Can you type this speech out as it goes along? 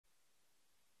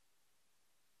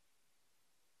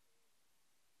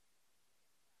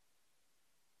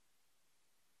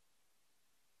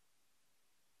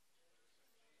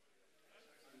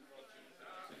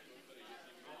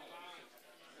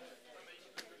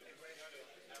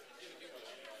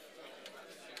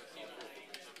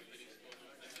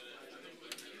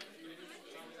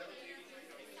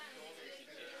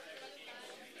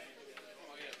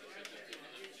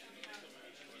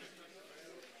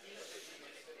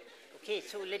Okay,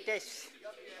 so let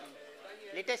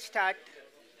us start.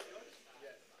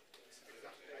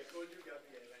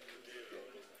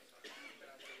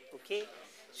 Okay,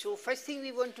 so first thing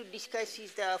we want to discuss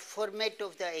is the format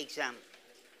of the exam.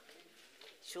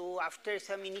 So after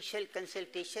some initial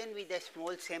consultation with a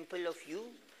small sample of you,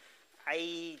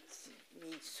 I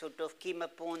sort of came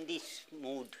upon this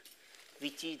mode,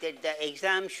 which is that the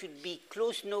exam should be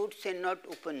closed notes and not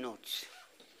open notes.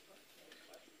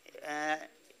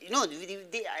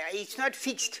 It's not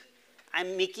fixed.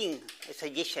 I'm making a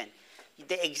suggestion.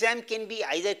 The exam can be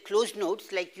either closed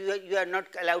notes, like you are not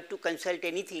allowed to consult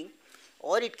anything,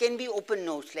 or it can be open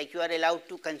notes, like you are allowed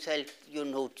to consult your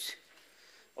notes.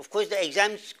 Of course, the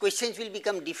exam questions will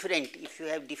become different if you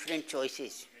have different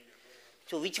choices.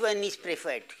 So which one is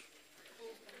preferred?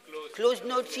 Closed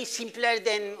notes is simpler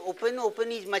than open.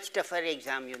 Open is much tougher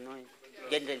exam,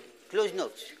 generally. Closed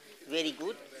notes, very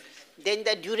good. Then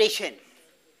the duration.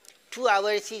 2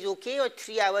 hours is okay or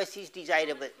 3 hours is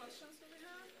desirable?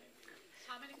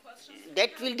 How many questions?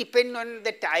 That will depend on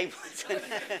the time. So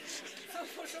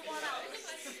push it 1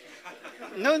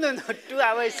 hour. No, 2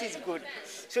 hours is good.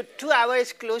 So 2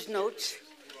 hours closed notes.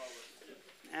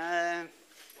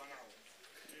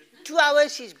 2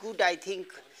 hours is good, I think,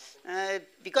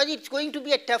 because it's going to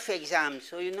be a tough exam.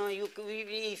 So,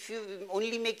 if you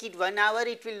only make it 1 hour,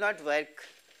 it will not work.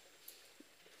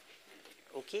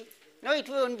 Okay? No, it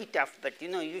won't be tough, but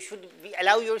you should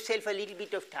allow yourself a little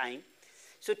bit of time.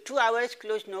 So 2 hours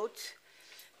closed notes.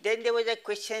 Then there was a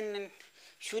question,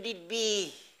 should it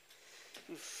be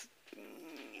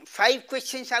 5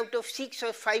 questions out of 6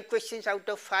 or 5 questions out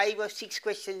of 5 or 6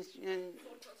 questions,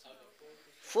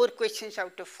 4 questions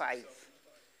out of 5?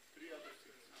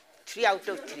 3 out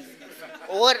of 3.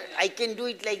 Or I can do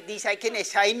it like this, I can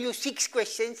assign you 6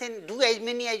 questions and do as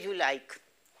many as you like.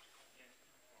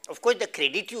 Of course, the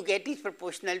credit you get is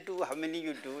proportional to how many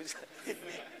you do.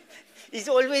 It's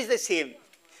always the same.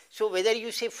 So whether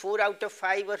you say 4 out of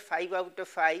 5 or 5 out of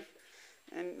 5,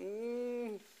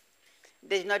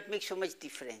 does not make so much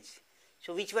difference.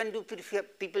 So which one do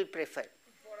people prefer? 4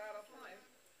 out of 5.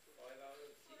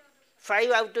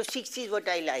 5 out of 6 is what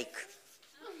I like.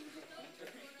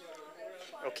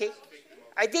 Okay?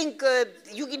 I think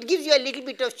it gives you a little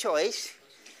bit of choice,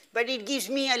 but it gives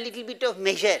me a little bit of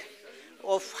measure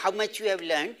of how much you have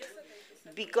learned,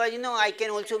 because I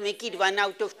can also make it 1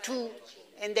 out of 2,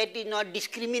 and that is not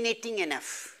discriminating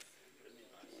enough.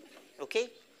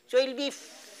 Okay? So it will be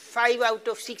 5 out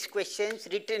of 6 questions,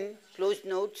 written, closed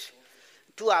notes,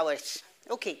 2 hours.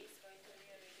 Okay.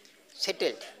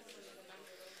 Settled.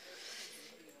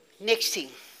 Next thing.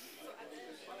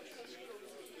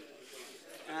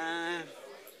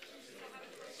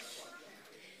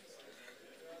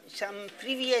 Some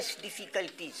previous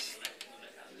difficulties,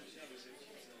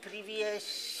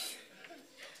 previous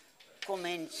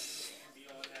comments,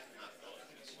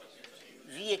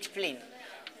 re-explain.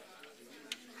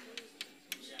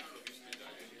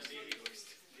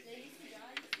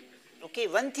 Okay,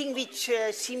 one thing which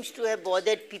seems to have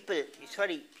bothered people,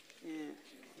 sorry,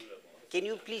 can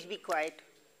you please be quiet?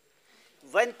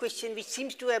 One question which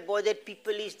seems to have bothered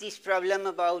people is this problem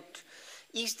about,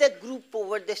 is the group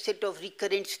over the set of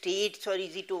recurrent states or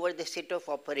is it over the set of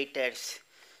operators?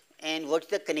 And what's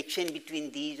the connection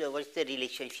between these, or what's the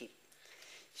relationship?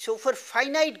 So for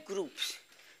finite groups,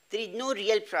 there is no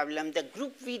real problem. The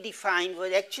group we defined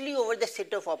was actually over the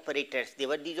set of operators. There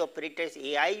were these operators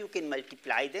AI, you can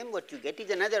multiply them, what you get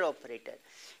is another operator.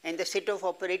 And the set of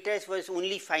operators was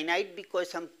only finite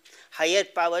because some higher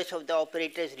powers of the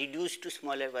operators reduced to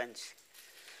smaller ones.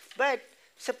 But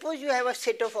suppose you have a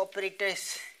set of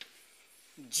operators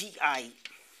GI,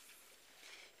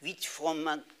 which form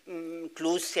a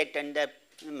closed set under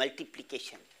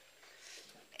multiplication.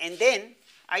 And then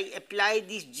I apply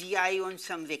this GI on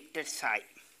some vector psi.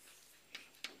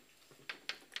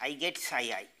 I get psi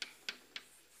I.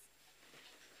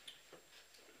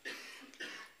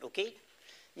 Okay?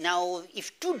 Now,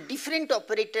 if 2 different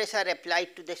operators are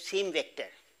applied to the same vector,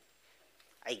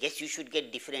 I guess you should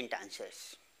get different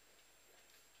answers,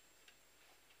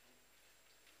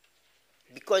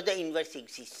 because the inverse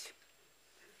exists.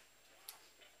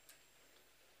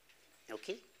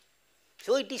 Okay?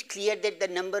 So it is clear that the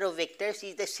number of vectors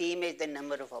is the same as the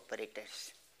number of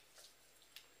operators.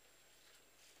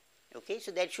 Okay?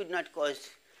 So that should not cause.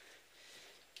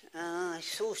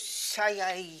 So psi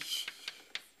I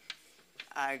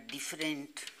are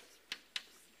different.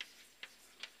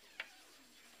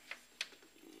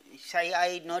 Psi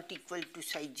I not equal to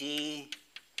psi j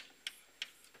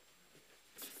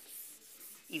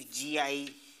if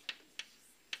gi,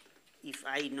 if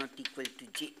I not equal to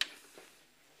j.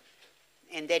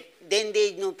 and that then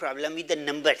there is no problem with the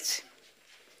numbers.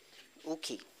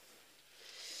 Okay.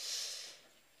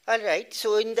 All right.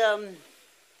 So in the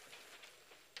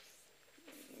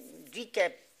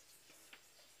recap,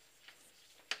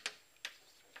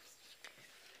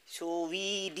 so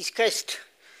we discussed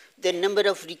the number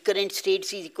of recurrent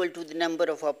states is equal to the number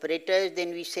of operators.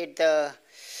 Then we said the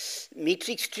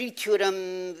matrix tree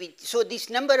theorem. So this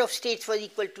number of states was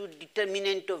equal to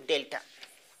determinant of delta,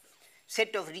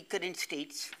 set of recurrent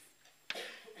states.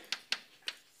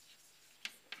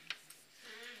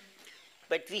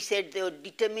 But we said the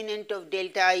determinant of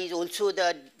delta is also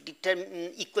the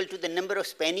equal to the number of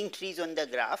spanning trees on the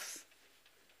graph,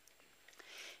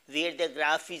 where the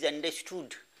graph is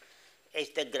understood as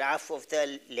the graph of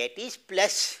the lattice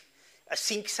plus a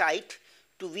sink site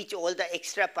to which all the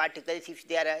extra particles, if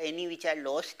there are any which are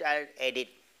lost, are added.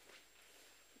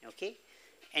 Okay?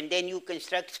 And then you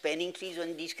construct spanning trees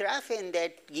on this graph, and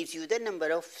that gives you the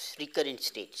number of recurrent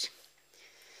states.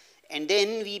 And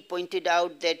then we pointed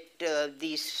out that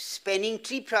this spanning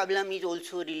tree problem is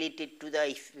also related to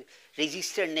the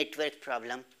resistor network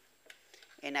problem.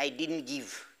 And I didn't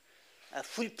give a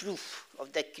full proof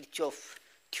of the Kirchhoff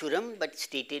theorem, but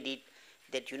stated it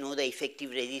that the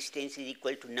effective resistance is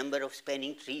equal to number of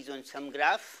spanning trees on some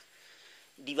graph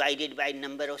divided by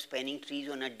number of spanning trees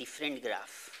on a different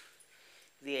graph,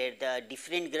 where the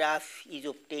different graph is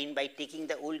obtained by taking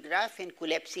the old graph and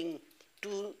collapsing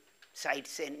two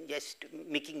sides and just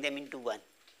making them into one.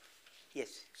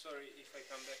 Yes? Sorry, if I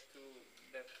come back to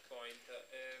that point.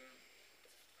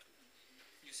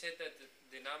 You said that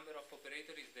the number of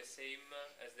operators is the same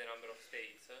as the number of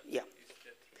states. Yeah.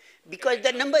 Because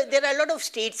there are a lot of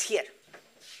states here.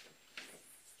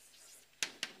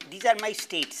 These are my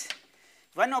states.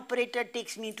 One operator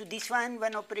takes me to this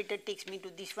one operator takes me to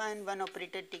this one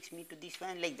operator takes me to this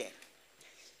one, like that.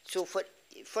 So for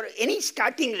any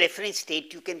starting reference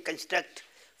state, you can construct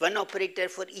one operator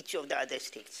for each of the other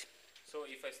states. So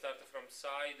if I start from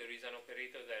psi, there is an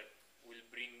operator that will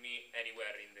bring me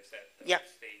anywhere in the set of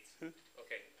states.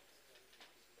 Okay.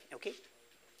 Okay.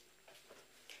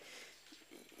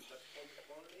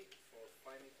 Only for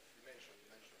finite dimension.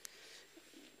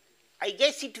 I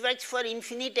guess it works for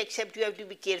infinite, except you have to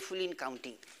be careful in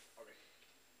counting.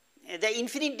 Okay. The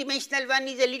infinite dimensional one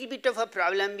is a little bit of a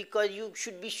problem because you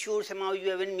should be sure somehow you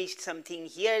haven't missed something.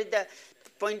 Here the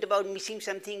point about missing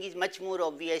something is much more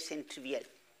obvious and trivial.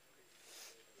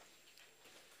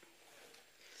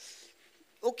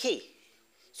 Okay.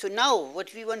 So now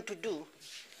what we want to do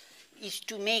is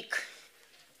to make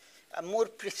a more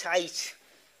precise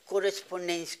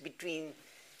correspondence between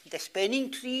the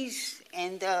spanning trees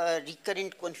and the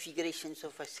recurrent configurations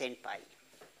of a sand pile.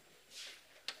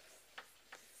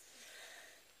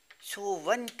 So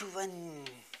one-to-one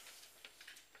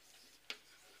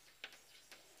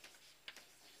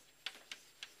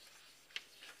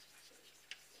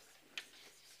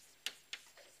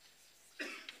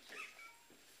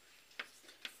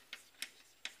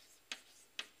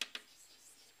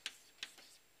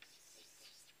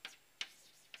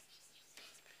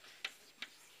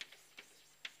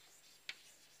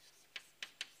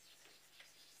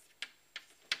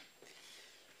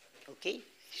okay.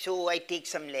 So I take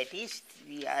some lattice.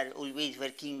 We are always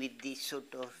working with this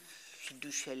sort of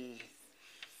fiducial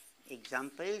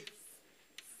example,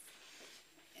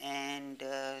 and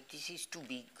this is too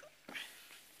big.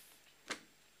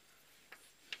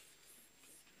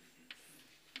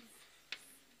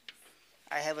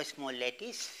 I have a small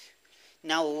lattice.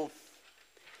 Now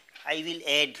I will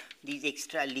add these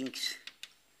extra links.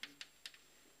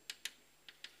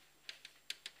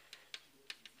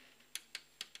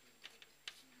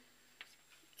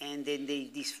 And then there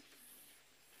is this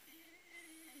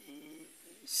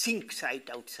sink site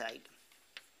outside.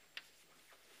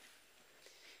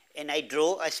 And I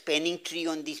draw a spanning tree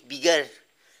on this bigger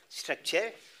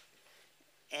structure.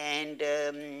 And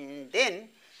then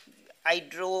I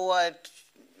draw a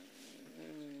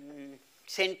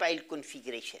sand pile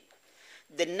configuration.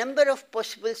 The number of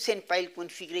possible sand pile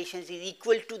configurations is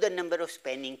equal to the number of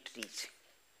spanning trees.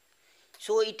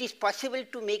 So it is possible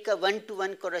to make a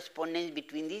one-to-one correspondence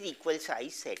between these equal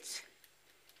size sets.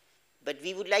 But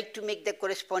we would like to make the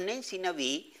correspondence in a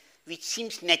way which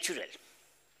seems natural.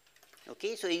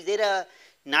 Okay, so is there a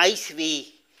nice way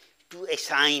to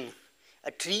assign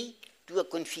a tree to a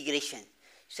configuration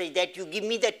such that you give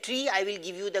me the tree, I will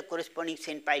give you the corresponding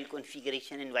sand pile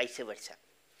configuration and vice versa?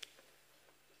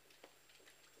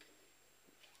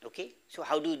 Okay, so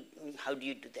how do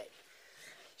you do that?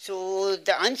 So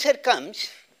the answer comes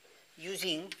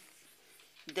using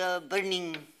the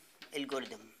burning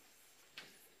algorithm.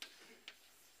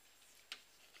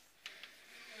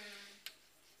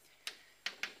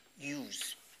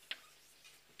 choose.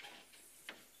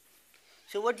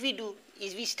 So what we do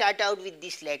is we start out with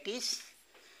this lattice,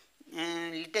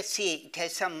 and let us say it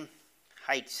has some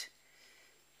heights,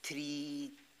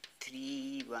 3,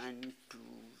 3, 1, 2,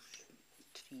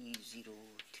 3, 0,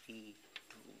 3,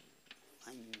 2,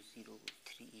 1, 0,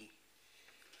 3,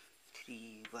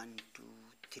 3, 1, 2,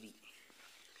 3.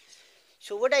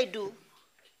 So what I do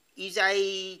is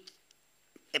I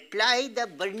apply the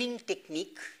burning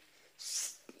technique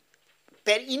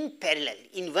in parallel.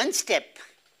 In one step,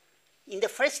 in the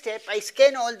first step, I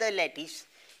scan all the lattice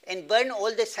and burn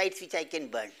all the sites which I can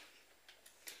burn.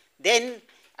 Then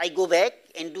I go back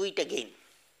and do it again,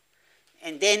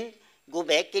 and then go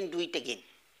back and do it again,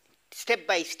 step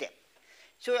by step.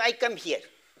 So I come here.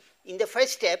 In the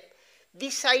first step,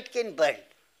 this site can burn.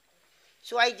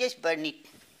 So I just burn it.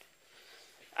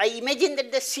 I imagine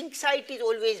that the sink site is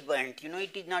always burnt.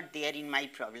 It is not there in my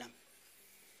problem.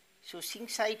 So sink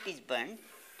site is burnt.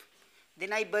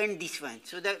 Then I burn this one.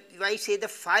 So if I say the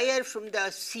fire from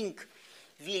the sink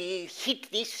will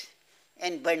hit this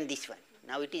and burn this one.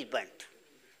 Now it is burnt.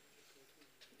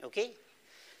 Okay?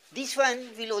 This one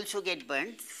will also get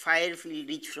burnt. Fire will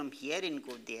reach from here and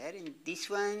go there. And this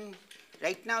one,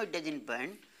 right now it doesn't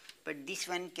burn, but this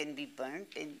one can be burnt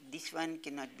and this one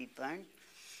cannot be burnt.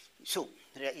 So,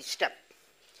 stop.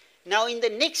 Now in the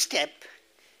next step,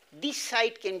 this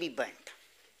side can be burnt.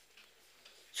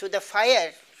 So the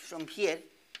fire from here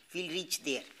will reach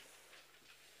there.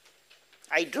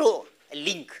 I draw a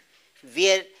link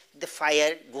where the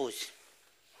fire goes.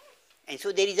 And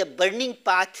so there is a burning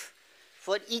path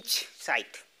for each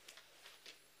site.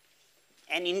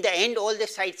 And in the end, all the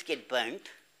sites get burnt,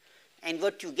 and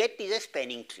what you get is a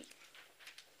spanning tree.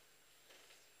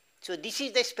 So this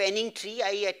is the spanning tree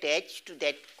I attach to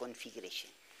that configuration.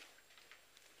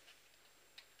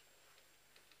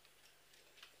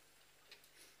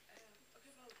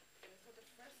 Okay, well, for the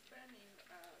first burning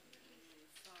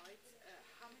site,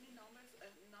 how many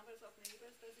numbers of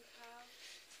neighbors does it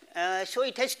have? So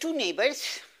it has 2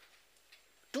 neighbors,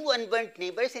 2 unburnt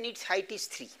neighbors, and its height is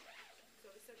 3. So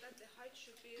we said that the height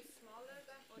should be smaller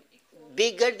than or equal?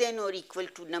 Bigger than or equal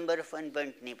to number of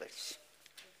unburnt neighbors.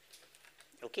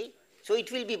 Okay? So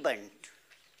it will be burnt,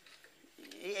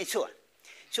 and so on.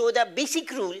 So the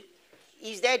basic rule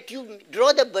is that you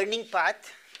draw the burning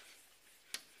path.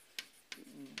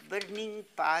 Burning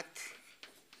path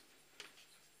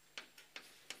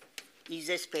is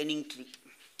a spanning tree.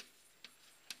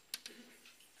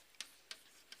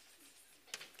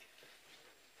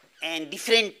 And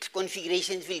different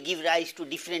configurations will give rise to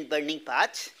different burning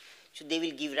paths, so they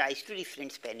will give rise to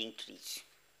different spanning trees.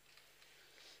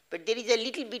 But there is a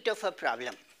little bit of a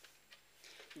problem.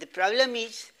 The problem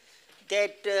is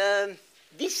that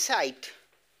this site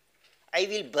I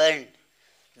will burn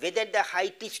whether the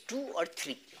height is 2 or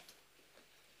 3.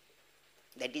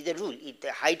 That is the rule.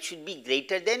 The height should be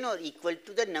greater than or equal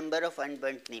to the number of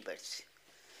unburnt neighbors.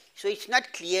 So it's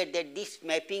not clear that this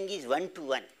mapping is 1 to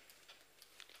 1.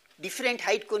 Different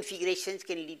height configurations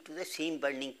can lead to the same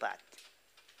burning path.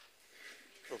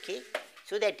 Okay?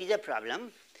 So that is a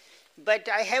problem. But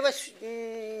I have a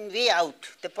way out.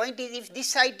 The point is, if this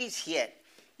site is here,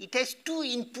 it has 2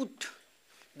 input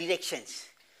directions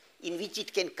in which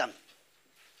it can come.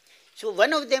 So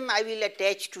one of them I will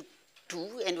attach to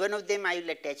 2 and one of them I will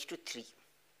attach to 3.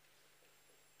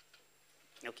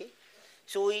 Okay?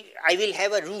 So I will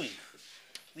have a rule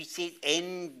which says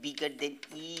N bigger than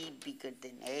E, bigger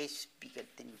than S, bigger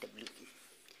than W.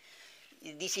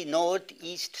 This is north,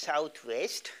 east, south,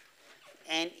 west,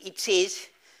 and it says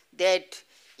that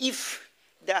if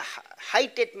the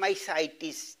height at my site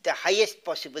is the highest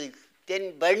possible,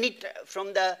 then burn it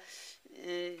from the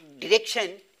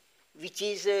direction which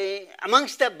is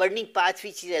amongst the burning paths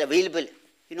which is available.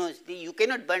 You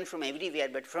cannot burn from everywhere,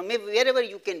 but from wherever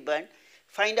you can burn,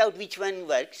 find out which one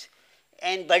works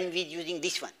and burn with using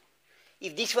this one.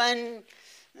 If this one,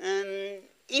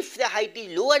 if the height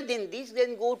is lower than this,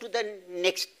 then go to the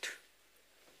next.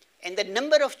 And the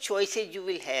number of choices you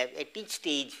will have at each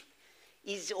stage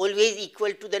is always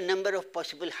equal to the number of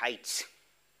possible heights.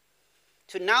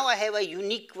 So now I have a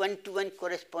unique one-to-one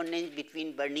correspondence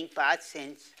between burning paths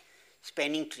and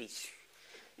spanning trees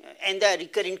and the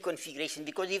recurrent configuration,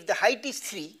 because if the height is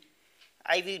 3,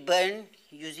 I will burn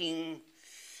using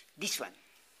this one,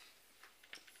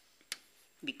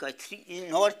 because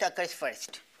north occurs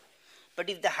first. But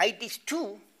if the height is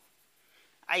 2,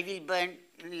 I will burn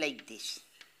like this.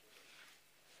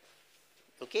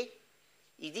 Okay?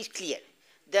 Is this clear?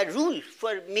 The rule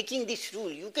for making this rule,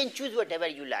 you can choose whatever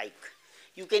you like.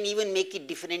 You can even make it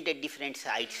different at different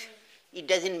sites. It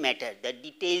doesn't matter. The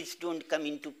details don't come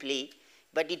into play.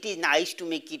 but it is nice to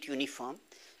make it uniform.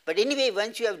 But anyway,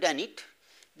 once you have done it,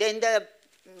 then the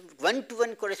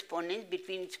one-to-one correspondence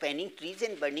between spanning trees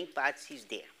and burning paths is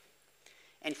there.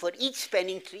 And for each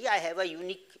spanning tree, I have a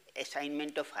unique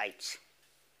assignment of heights.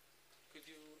 Could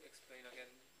you explain again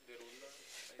the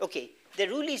rule? Okay, the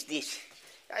rule is this.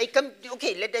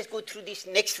 Okay, let us go through this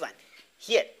next one.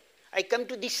 Here, I come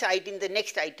to this site in the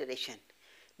next iteration.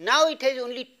 Now it has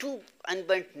only 2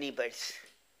 unburnt neighbors,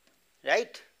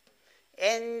 right?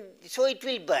 And so it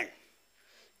will burn.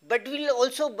 But will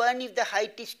also burn if the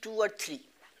height is 2 or 3,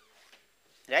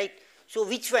 right? So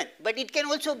which one? But it can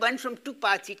also burn from 2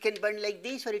 paths. It can burn like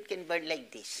this or it can burn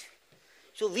like this.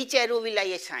 So which arrow will I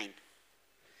assign?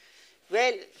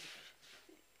 Well,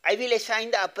 I will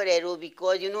assign the upper arrow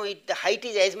because the height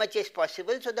is as much as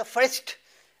possible. So the first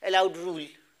allowed rule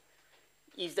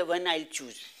is the one I'll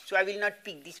choose. So I will not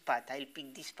pick this path. I'll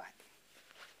pick this path.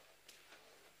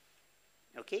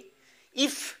 Okay?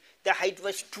 If the height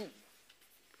was 2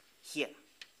 here,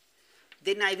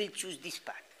 then I will choose this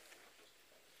path.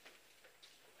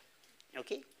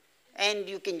 Okay? And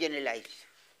you can generalize.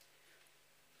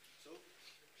 So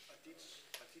at each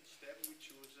step we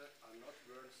choose a not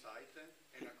burned site,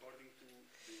 and according to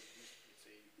let's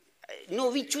say... No,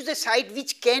 we choose a site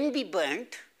which can be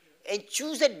burnt and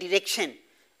choose a direction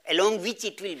along which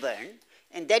it will burn,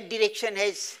 and that direction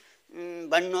has 1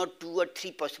 or 2 or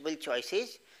 3 possible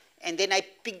choices, and then I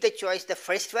pick the choice, the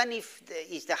first one if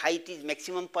the height is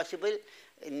maximum possible,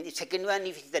 and the second one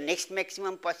if it's the next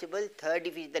maximum possible, third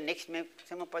if it's the next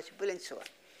maximum possible, and so on.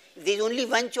 If there is only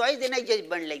one choice, then I just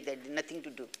burn like that, nothing to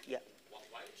do. Yeah.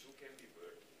 Why 2 can be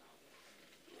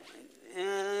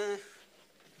burned?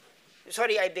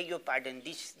 Sorry, I beg your pardon.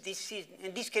 This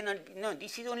cannot be, no,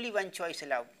 this is only one choice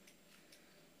allowed.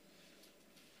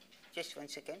 Just 1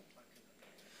 second.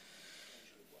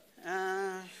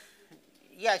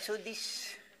 Yeah, so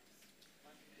this,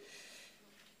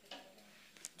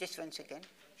 just 1 second.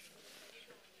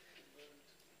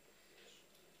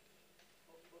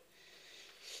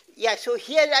 Yeah, so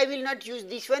here I will not use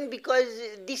this one because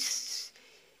this,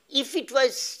 if it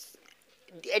was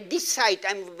at this site,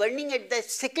 I am burning at the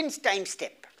second time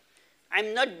step. I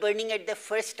am not burning at the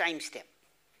first time step.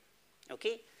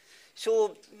 Okay?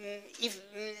 So, if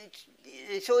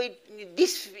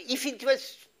it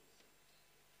was,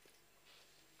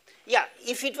 yeah,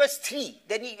 if it was 3,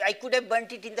 then I could have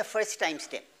burnt it in the first time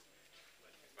step.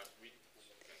 But with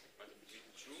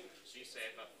 2, since I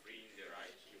have a 3 in the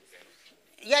right, you can...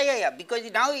 Yeah, because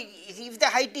now if the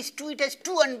height is 2, it has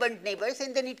 2 unburnt neighbors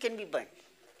and then it can be burnt.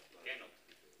 Cannot.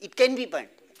 It can be burnt.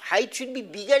 Height should be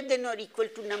bigger than or equal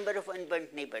to number of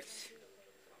unburnt neighbors.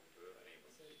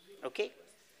 Okay?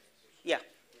 Yeah.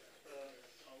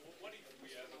 What if we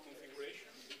have a configuration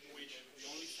in which the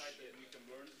only site that we can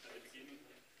burn at the beginning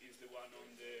is the one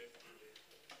on the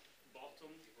bottom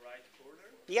right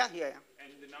corner? Yeah.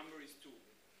 And the number is 2.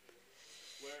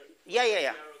 Where Yeah.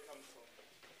 the arrow comes from?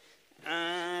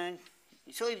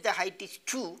 So if the height is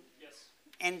 2, Yes.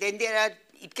 and then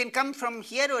it can come from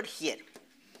here or here.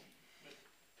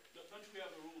 But don't we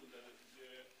have a rule that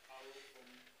the arrow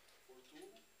for 2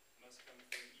 must come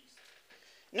from east?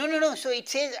 No. So it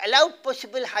says allowed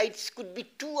possible heights could be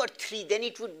 2 or 3, then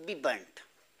it would be burnt.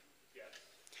 Yes.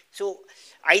 So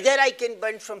either I can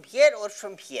burn from here or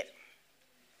from here.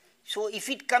 So if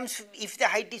the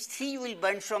height is 3, you will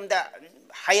burn from the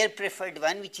higher preferred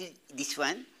one, which is this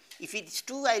one. If it is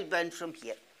 2, I will burn from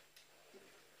here.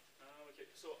 Okay.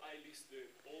 So I list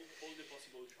all the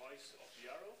possible choice of the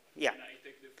arrow. Yeah. And I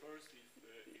take the first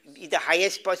if it's... The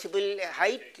highest possible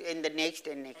height and the next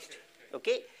and next.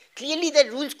 Okay? Clearly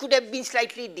the rules could have been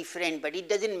slightly different, but it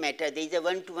doesn't matter. There is a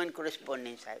one-to-one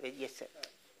correspondence. Yes, sir.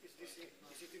 Is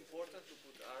it important to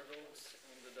put arrows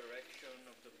on the direction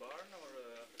of the barn, or?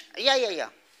 Yeah.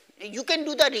 You can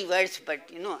do the reverse,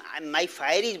 but my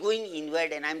fire is going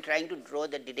inward and I am trying to draw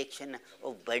the direction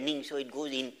of burning, so it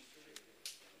goes in.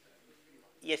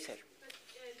 Yes, sir.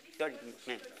 Sorry,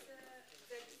 ma'am.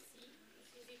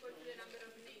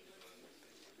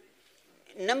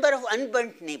 Number of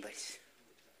unburnt neighbors.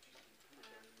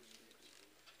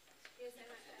 Yes, I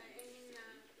mean,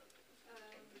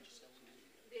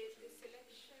 the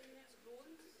selection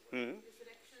rules, the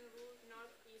selection rule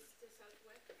northeast to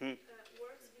southwest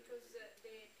works because the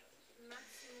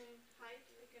maximum height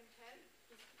we can have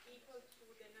is equal to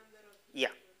the number of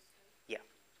Yeah.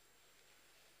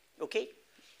 Okay?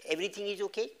 Everything is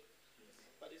okay?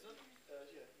 But it's not,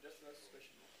 just last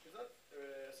question. It's not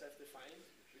self-defined,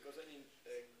 because I mean,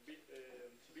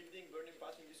 building burning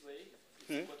path in this way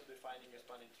is equal to defining a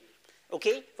spanning tree.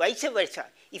 Okay? Vice versa.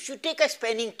 If you take a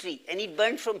spanning tree and it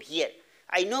burns from here,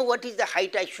 I know what is the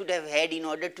height I should have had in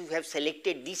order to have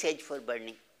selected this edge for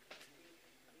burning.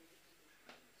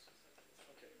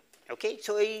 Okay,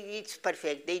 so it's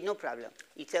perfect, there is no problem.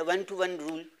 It's a one-to-one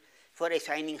rule for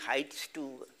assigning heights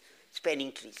to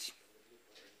spanning trees.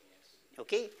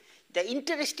 Okay, the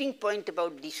interesting point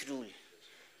about this rule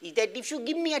is that if you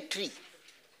give me a tree,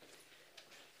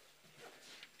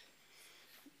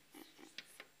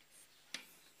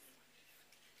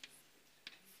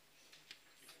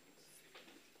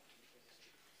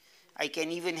 I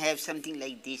can even have something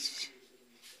like this.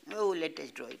 Oh, let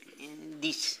us draw it.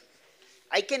 This.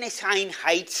 I can assign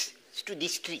heights to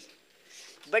this tree,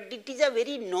 but it is a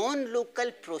very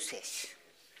non-local process.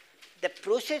 The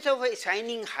process of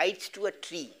assigning heights to a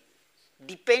tree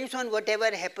depends on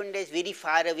whatever happened as very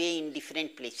far away in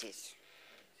different places.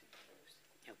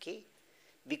 Okay?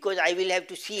 Because I will have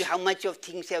to see how much of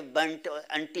things have burnt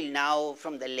until now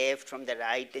from the left, from the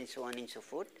right, and so on and so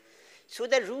forth. So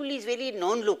the rule is very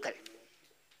non-local.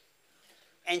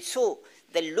 And so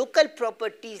the local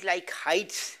properties like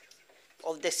heights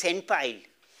of the sand pile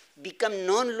become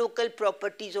non-local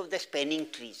properties of the spanning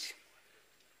trees,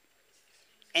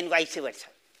 and vice versa.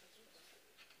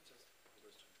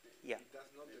 Yeah. It does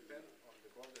not depend on the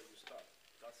border you start,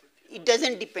 does it? It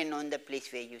doesn't depend on the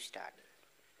place where you start.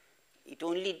 It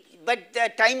only, but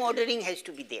the time ordering has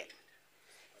to be there.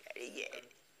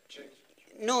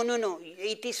 No.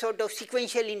 It is sort of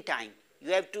sequential in time.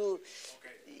 You have to,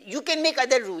 you can make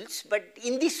other rules, but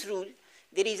in this rule,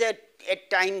 there is at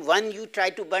time one you try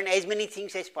to burn as many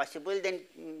things as possible, then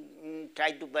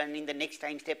try to burn in the next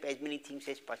time step as many things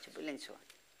as possible, and so on.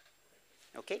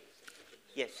 Okay?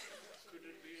 Yes? Could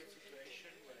it be a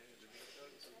situation where in the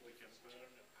methods we can burn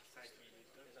a site in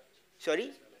the meter?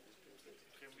 Sorry?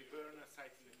 Can we burn a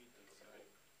site in the meter? Like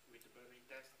with the burning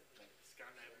test, like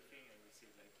scan everything and we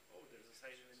see like, oh, there's a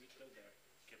site in the meter that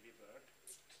can be burned.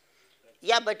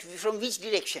 Yeah, but from which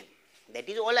direction? That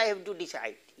is all I have to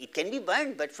decide. It can be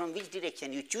burned, but from which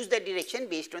direction? You choose the direction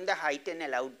based on the height and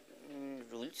allowed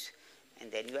rules,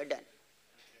 and then you are done.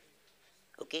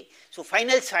 Okay? So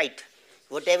final site,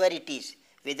 whatever it is,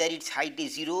 whether its height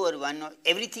is 0 or 1, or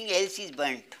everything else is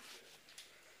burnt.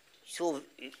 So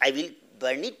I will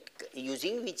burn it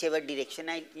using whichever direction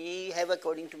I have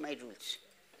according to my rules.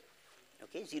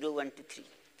 Okay, 0, 1 to 3.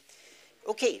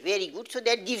 Okay, very good. So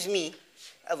that gives me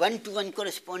a one-to-one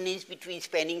correspondence between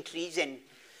spanning trees and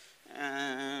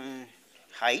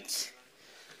heights.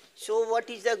 So what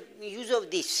is the use of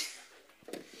this?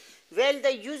 Well,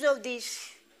 the use of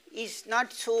this is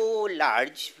not so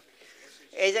large,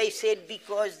 as I said,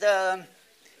 because the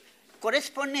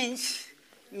correspondence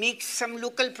makes some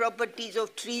local properties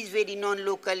of trees very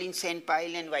non-local in sand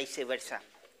pile and vice versa.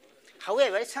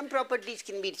 However, some properties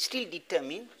can be still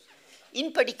determined.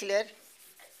 In particular,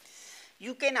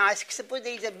 you can ask, suppose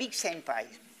there is a big sand pile,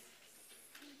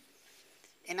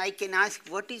 and I can ask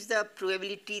what is the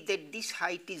probability that this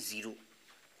height is 0.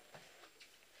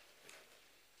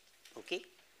 Okay?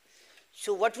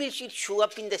 So what will it show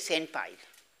up in the sand pile?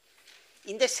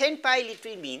 In the sand pile it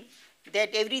will mean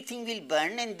that everything will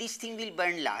burn and this thing will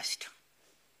burn last.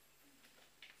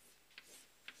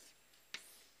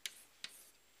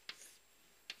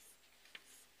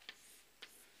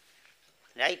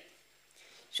 Right?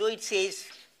 So it says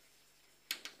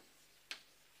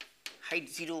height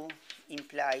 0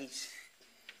 implies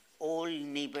all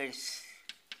neighbors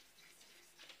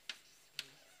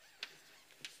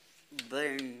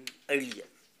burn earlier.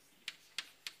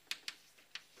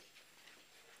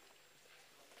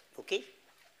 Okay?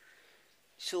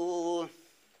 So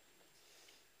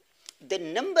the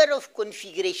number of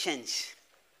configurations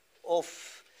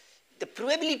of the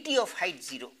probability of height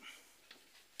 0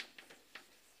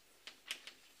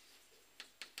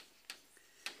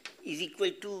 is equal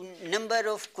to number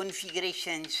of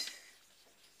configurations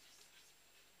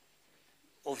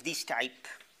of this type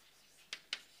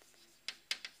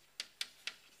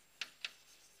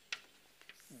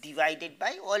divided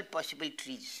by all possible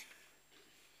trees.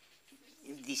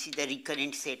 This is the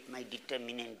recurrent set, my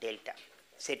determinant delta,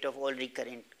 set of all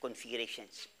recurrent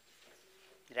configurations,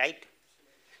 right?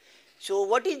 So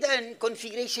what is the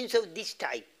configurations of this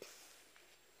type?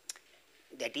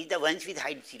 That is the ones with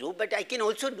height 0, but I can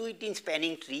also do it in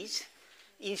spanning trees.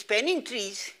 In spanning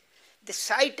trees, the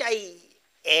site I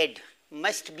add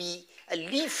must be a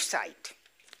leaf site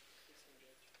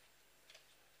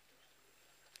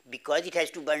because it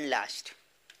has to burn last.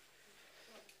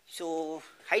 So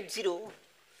height 0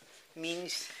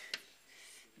 means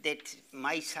that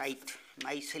my site,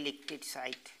 my selected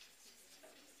site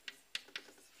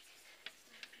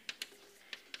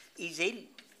is a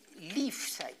leaf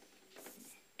site.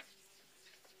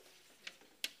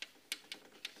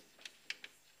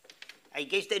 I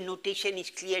guess the notation is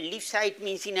clear. Leaf site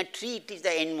means in a tree it is the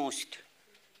endmost.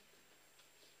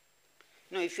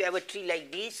 Now if you have a tree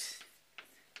like this,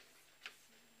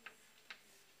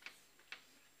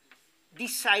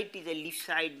 this site is a leaf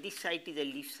site, this site is a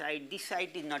leaf site, this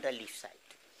site is not a leaf site.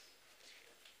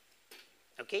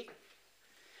 Okay?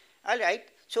 All right.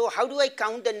 So how do I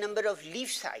count the number of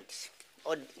leaf sites?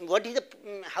 Or what is the,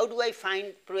 how do I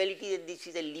find probability that this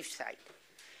is a leaf site?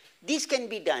 This can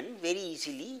be done very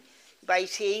easily by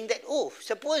saying that, oh,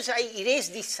 suppose I erase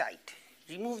this site,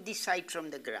 remove this site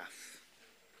from the graph,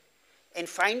 and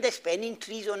find the spanning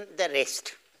trees on the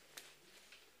rest.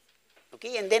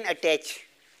 Okay, and then attach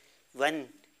one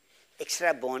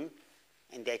extra bond,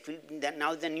 and that will,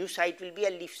 now the new site will be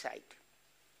a leaf site.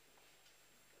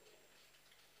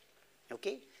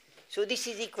 Okay, so this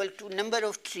is equal to number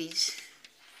of trees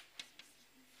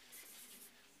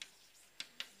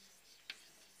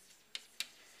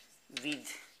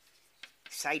with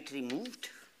site removed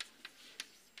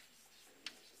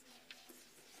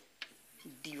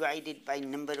divided by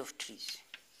number of trees.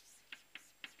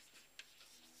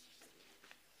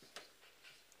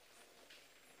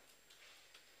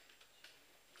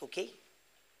 Okay?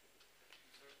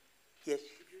 Yes?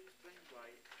 Could you explain why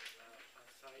a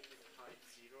site with height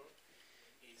 0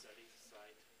 is a leaf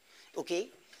site? Okay,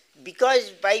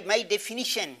 because by my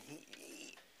definition,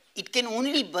 it can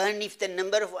only burn if the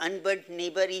number of unburnt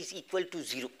neighbor is equal to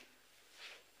 0.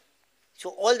 So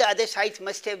all the other sites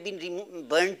must have been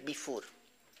burnt before. Okay.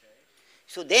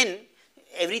 So then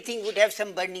everything would have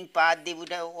some burning path, they would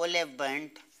have all have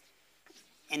burnt.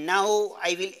 And now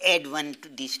I will add one to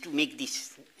this to make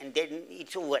this, and then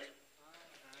it's over.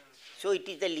 So it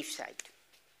is the leaf site.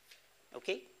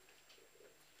 Okay?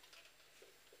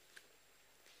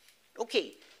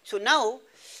 Okay, so now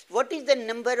what is the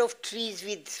number of trees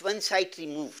with one site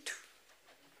removed?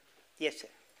 Yes, sir.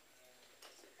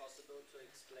 Is it possible to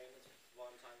explain it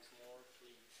one times more,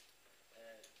 please?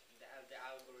 The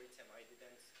algorithm, I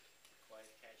didn't quite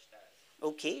catch that.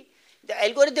 Okay, the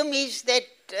algorithm is that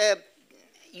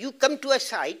you come to a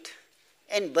site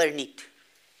and burn it.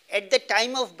 At the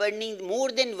time of burning,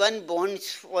 more than one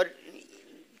bonds for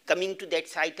coming to that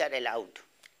site are allowed.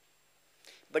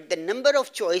 But the number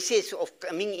of choices of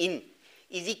coming in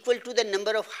is equal to the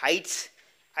number of heights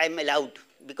I am allowed.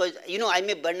 Because, you know, I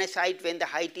may burn a site when the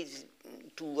height is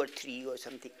 2 or 3 or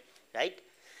something, right?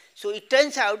 So it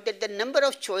turns out that the number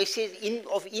of choices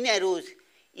of in arrows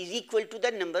is equal to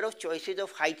the number of choices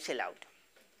of heights allowed.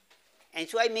 And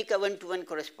so I make a one-to-one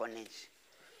correspondence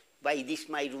by this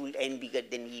my rule, n bigger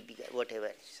than e bigger,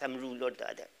 whatever, some rule or the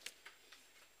other.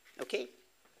 Okay?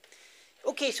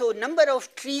 Okay, so number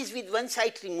of trees with one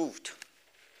site removed.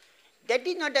 That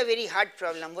is not a very hard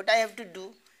problem. What I have to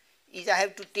do is I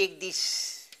have to take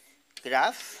this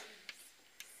graph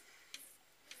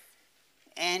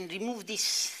and remove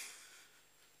this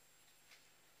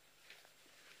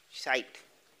site.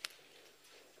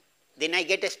 Then I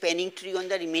get a spanning tree on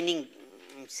the remaining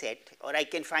set, or I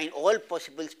can find all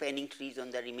possible spanning trees on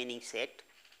the remaining set.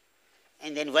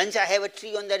 And then once I have a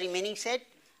tree on the remaining set,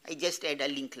 I just add a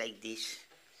link like this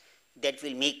that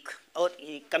will make, or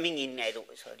coming in arrow,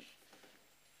 sorry.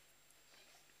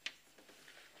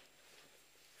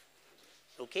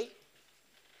 Okay?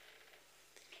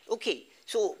 Okay,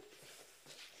 so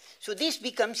this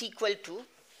becomes equal to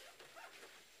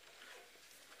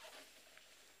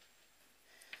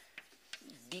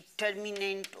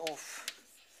determinant of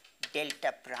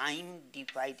delta prime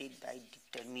divided by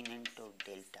determinant of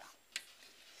delta.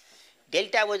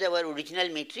 Delta was our original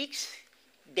matrix.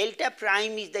 Delta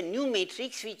prime is the new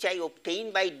matrix which I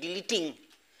obtained by deleting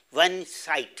one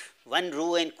site, one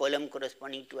row and column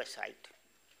corresponding to a site.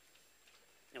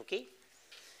 Okay?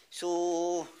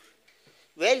 So,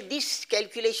 well, this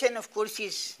calculation of course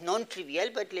is non-trivial,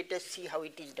 but let us see how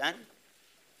it is done.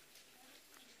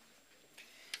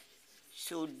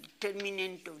 So,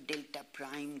 determinant of delta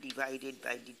prime divided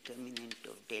by determinant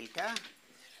of delta.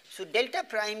 So, delta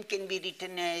prime can be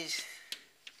written as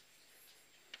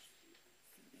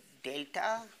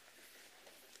delta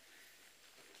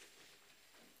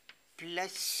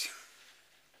plus,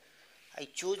 I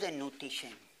chose a notation,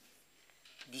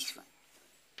 this one.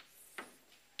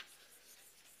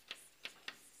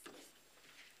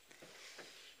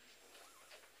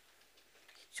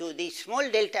 So, the small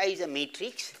delta is a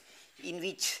matrix in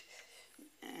which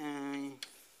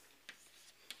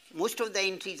most of the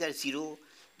entries are 0,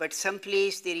 but some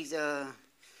place there is a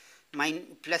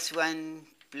plus 1,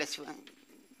 plus 1,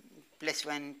 plus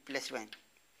 1, plus 1.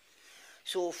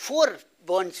 So 4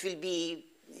 bonds will be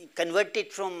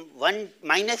converted from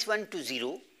 -1 to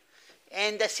 0,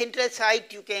 and the central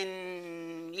site you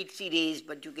can it's erased,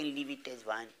 but you can leave it as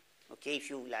 1, okay, if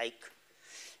you like.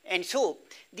 And so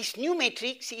this new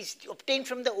matrix is obtained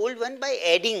from the old one by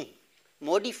adding,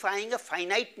 modifying a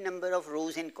finite number of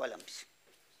rows and columns.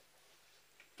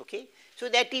 Okay, so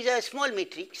that is a small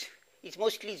matrix, it's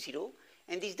mostly 0,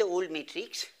 and this is the old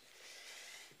matrix.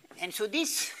 And so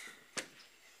this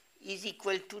is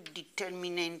equal to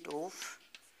determinant of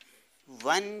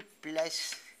 1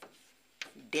 plus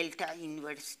delta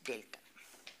inverse delta.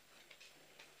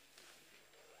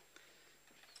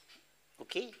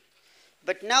 Okay,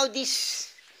 but now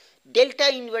this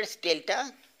delta inverse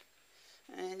delta,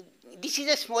 this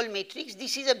is a small matrix,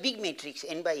 this is a big matrix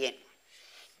n by n.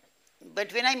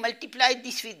 But when I multiply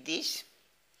this with this,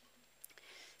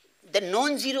 the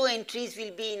non-zero entries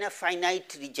will be in a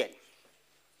finite region,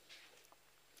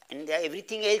 and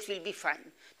everything else will be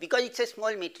fine because it's a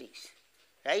small matrix,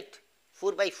 right?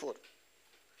 4 by 4.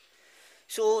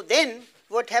 So then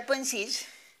what happens is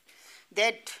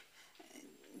that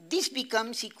this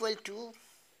becomes equal to,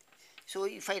 so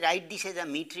if I write this as a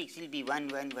matrix, it will be 1,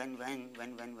 1, 1, 1,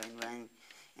 1, 1, 1, 1,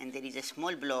 and there is a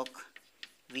small block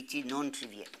which is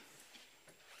non-trivial.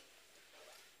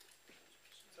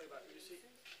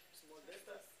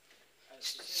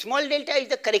 Small delta is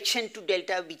the correction to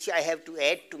delta which I have to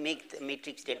add to make the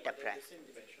matrix delta prime.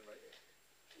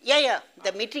 Yeah,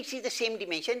 the matrix is the same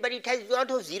dimension, but it has a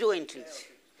lot of 0 entries.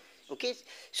 Okay,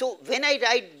 so when I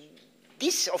write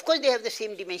this, of course they have the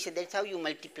same dimension, that's how you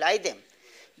multiply them.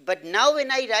 But now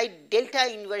when I write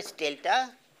delta inverse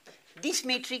delta, this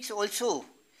matrix also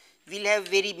will have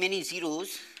very many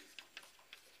zeros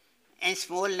and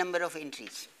small number of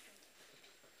entries.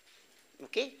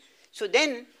 Okay, so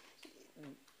then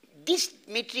this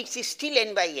matrix is still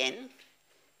n by n,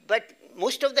 but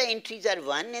most of the entries are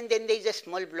 1, and then there is a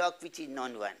small block which is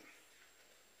non-1.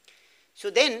 So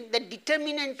then the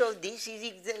determinant of this is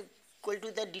equal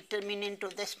to the determinant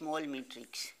of the small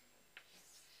matrix,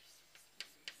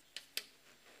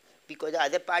 because the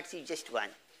other parts is just 1.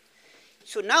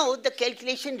 So now the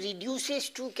calculation reduces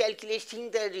to calculating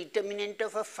the determinant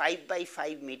of a 5 by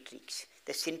 5 matrix,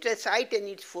 the central site and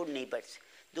its 4 neighbors.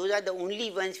 Those are the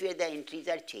only ones where the entries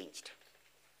are changed.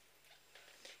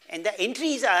 And the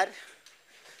entries are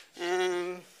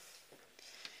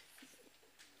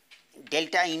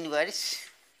delta inverse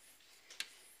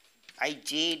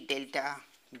Ij delta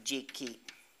Jk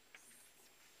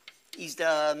is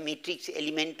the matrix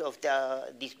element of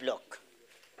this block,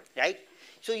 right?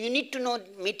 So you need to know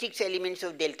matrix elements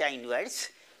of delta inverse,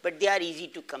 but they are easy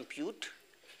to compute.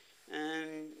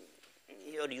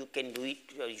 Or you can do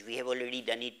it, or we have already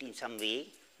done it in some way.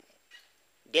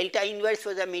 Delta inverse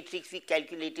was a matrix we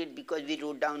calculated because we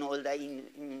wrote down all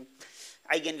the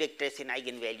eigenvectors and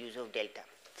eigenvalues of delta.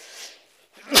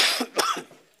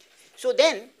 So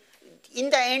then, in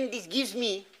the end, this gives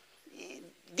me,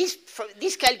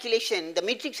 this calculation, the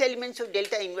matrix elements of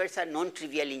delta inverse are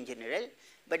non-trivial in general,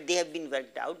 but they have been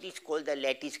worked out. It's called the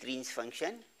lattice-Green's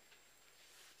function.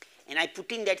 And I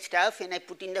put in that stuff, and I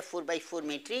put in the 4 by 4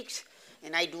 matrix,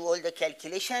 and I do all the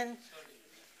calculation.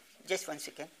 Just 1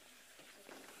 second.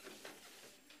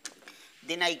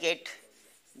 Then I get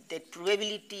that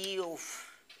probability of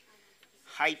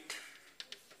height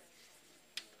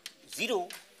 0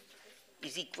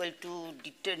 is equal to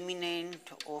determinant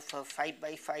of a 5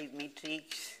 by 5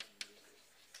 matrix,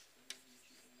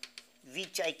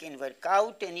 which I can work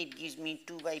out, and it gives me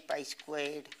 2 by pi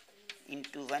squared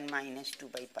into 1 minus 2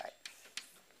 by pi.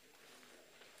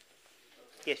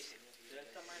 Yes?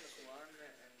 Delta minus 1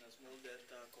 and a small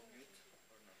delta commute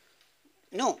or not?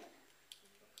 No.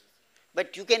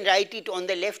 But you can write it on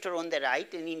the left or on the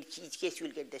right, and in each case you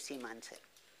will get the same answer.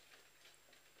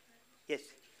 Yes?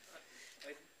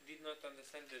 I did not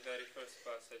understand the very first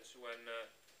passage when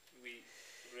we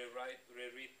rewrote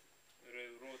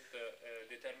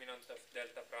determinant of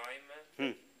delta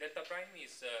prime. Delta prime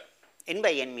is n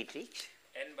by n matrix.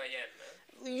 N by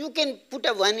n. You can put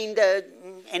a 1 in the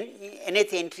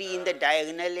nth entry in the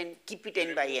diagonal and keep it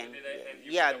n by n.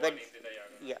 Yeah, but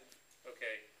yeah.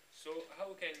 Okay. So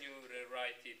how can you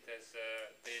rewrite it as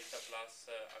delta plus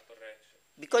a correction?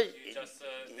 Because you just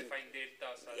define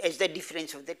delta as the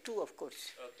difference of the two, of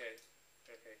course. Okay.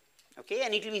 Okay,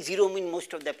 and it will be 0 in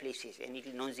most of the places, and it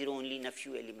will non-zero only in a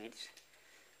few elements.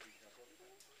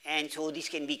 And so this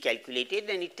can be calculated,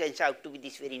 and it turns out to be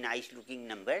this very nice looking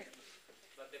number.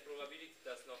 But the probability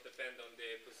does not depend on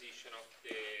the position of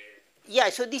the... Yeah,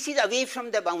 so this is away from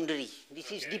the boundary.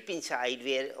 This is deep inside,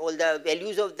 where all the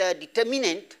values of the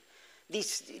determinant,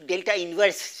 these delta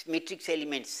inverse matrix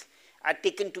elements, are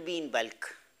taken to be in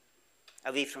bulk,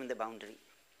 away from the boundary.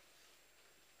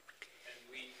 And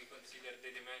we consider the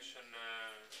dimension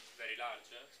very large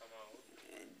somehow.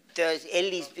 The L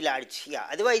is large, yeah.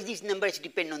 Otherwise, these numbers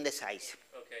depend on the size.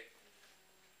 Okay.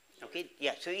 Okay,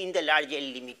 yeah. So in the large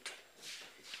L limit,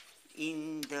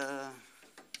 in the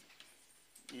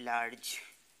large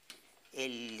L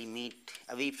limit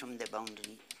away from the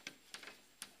boundary,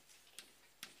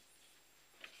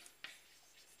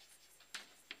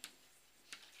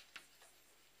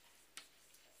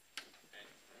 and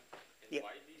yeah.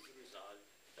 why this result,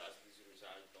 does this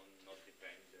result not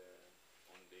depend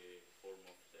on the form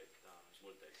of delta,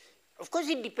 small delta? Of course,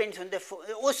 it depends on the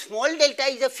small delta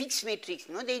is a fixed matrix.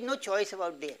 No, there is no choice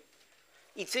about there.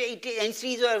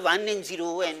 Entries are 1 and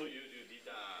 0, and So you did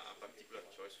a particular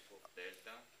choice for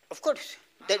delta? of course,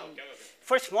 Okay.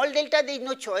 for small delta there is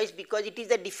no choice because it is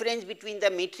the difference between the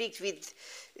matrix with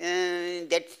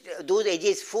those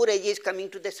edges, 4 edges coming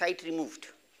to the site removed.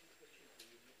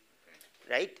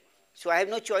 Right? So I have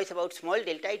no choice about small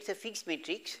delta, it's a fixed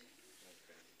matrix.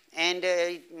 And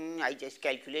I just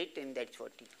calculate, and that's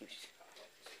what it gives.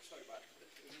 Sorry, but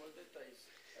small delta is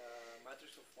a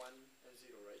matrix of 1 and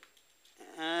 0, right?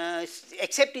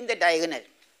 Except in the diagonal.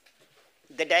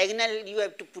 The diagonal you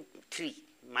have to put 3,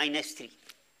 minus 3.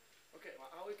 Okay, well,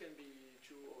 how it can be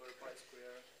 2 over pi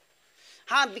square?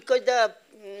 Because the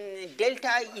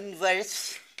delta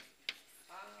inverse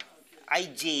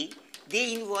ij,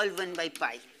 they involve 1 by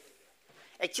pi.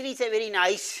 Actually, it's a very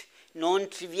nice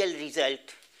non-trivial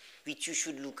result which you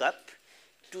should look up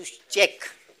to check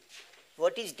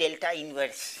what is delta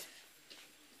inverse.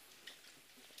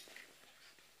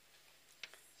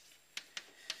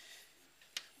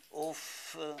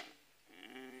 Of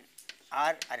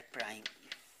R prime,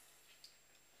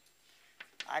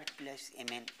 R plus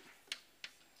Mn.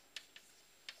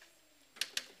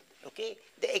 Okay,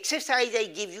 the exercise I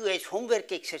give you as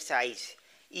homework exercise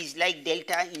is like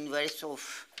delta inverse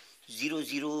of 0,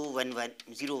 0, 1, 1,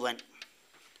 0, 1.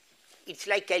 It's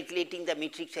like calculating the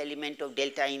matrix element of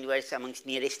delta inverse amongst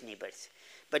nearest neighbors.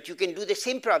 But you can do the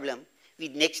same problem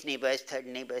with next neighbors, third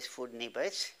neighbors, fourth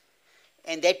neighbors.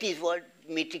 And that is what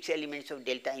matrix elements of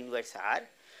delta inverse are.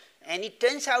 And it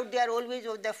turns out they are always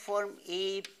of the form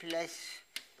A plus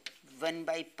 1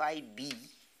 by pi B,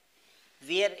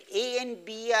 where A and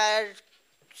B are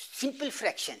simple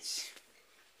fractions,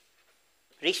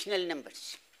 rational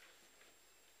numbers.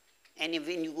 And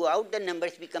when you go out, the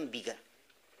numbers become bigger.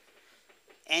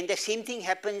 And the same thing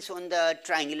happens on the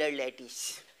triangular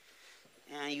lattice.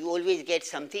 You always get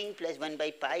something plus 1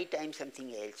 by pi times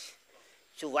something else.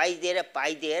 So why is there a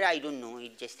pi there? I don't know.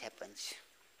 It just happens.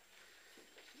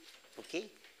 Okay?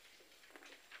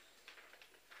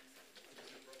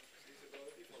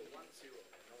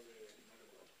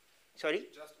 Sorry?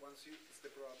 Just 1 0. It's the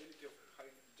probability of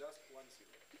having just 1 0.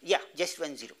 Yeah, just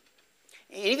 1 0.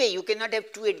 Anyway, you cannot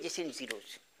have 2 adjacent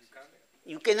zeros. You can,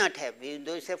 You cannot have.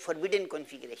 Those are forbidden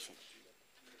configurations.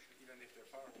 even if they're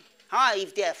far.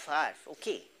 If they are far.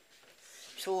 Okay.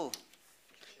 So,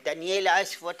 Daniel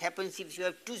asks what happens if you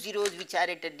have 2 zeros which are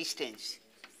at a distance.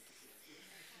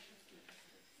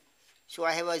 So,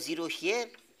 I have a 0 here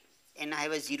and I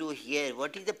have a 0 here.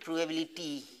 What is the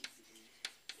probability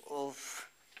of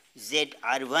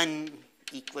ZR1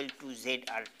 equal to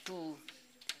ZR2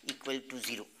 equal to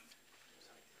 0?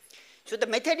 So, the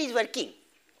method is working.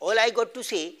 All I got to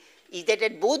say is that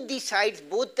at both these sides,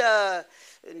 both the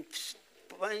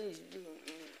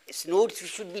nodes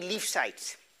should be leaf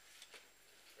sides.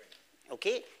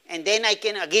 Okay, and then I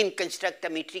can again construct a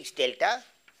matrix delta,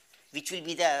 which will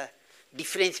be the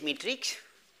difference matrix,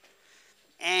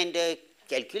 and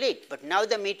calculate. But now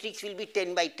the matrix will be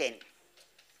 10 by 10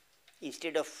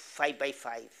 instead of 5 by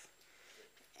 5,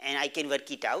 and I can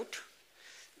work it out.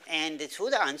 And so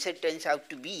the answer turns out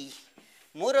to be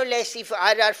more or less, if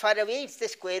r are far away, it's the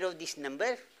square of this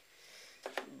number.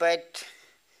 But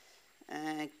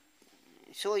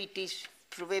so it is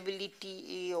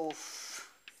probability of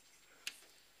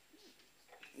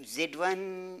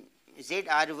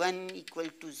ZR1 equal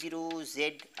to 0,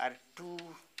 ZR2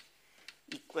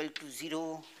 equal to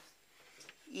 0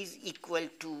 is equal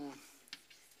to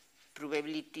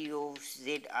probability of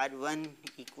ZR1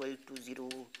 equal to 0,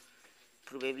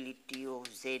 probability of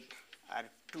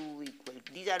ZR2 equal,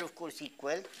 these are of course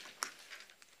equal,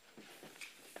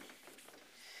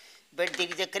 but there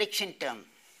is a correction term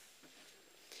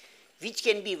which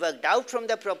can be worked out from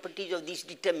the properties of these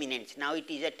determinants. Now it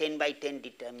is a 10 by 10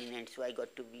 determinant, so I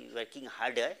got to be working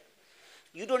harder.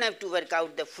 You don't have to work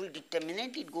out the full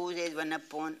determinant, it goes as 1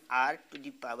 upon r to the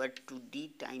power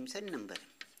 2d times a number.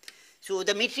 So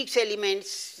the matrix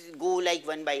elements go like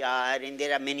 1 by r, and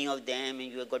there are many of them,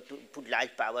 and you have got to put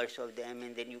large powers of them,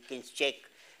 and then you can check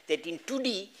that in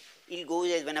 2d it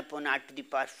goes as 1 upon r to the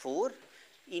power 4,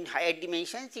 In higher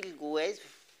dimensions, it will go as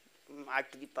r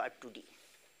to the power 2d.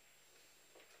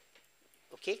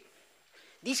 Okay.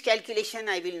 This calculation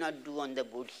I will not do on the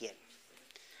board here.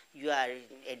 You are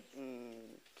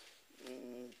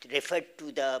referred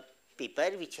to the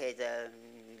paper which has a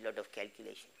lot of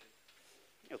calculation.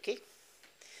 Okay.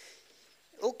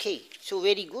 Okay, so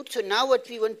very good. So now what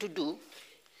we want to do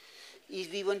is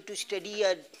we want to study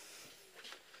a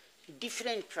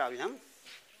different problem.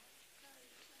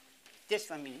 Just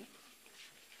 1 minute.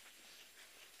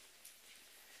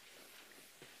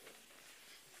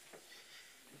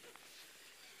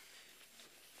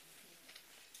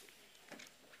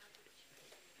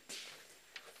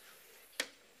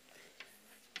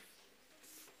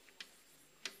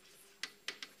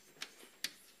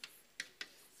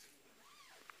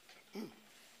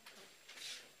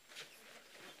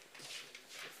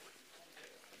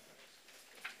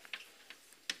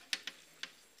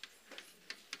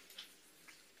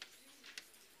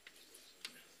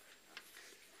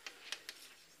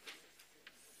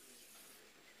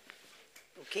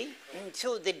 Okay.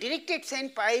 So the directed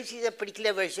sand piles is a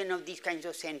particular version of these kinds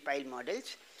of sand pile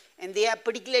models, and they are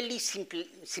particularly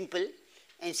simple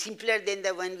and simpler than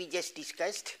the one we just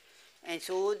discussed. And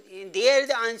so there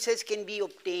the answers can be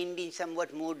obtained in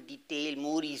somewhat more detail,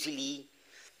 more easily,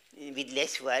 with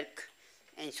less work.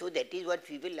 And so that is what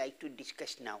we will like to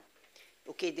discuss now.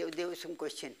 Okay, there was some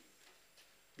question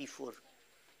before.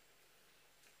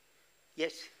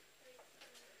 Yes?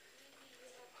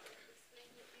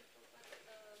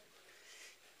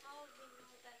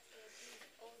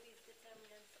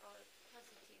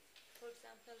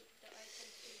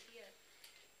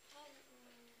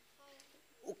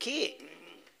 Okay,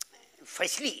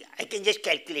 firstly, I can just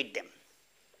calculate them,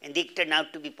 and they turn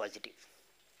out to be positive.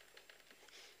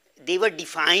 They were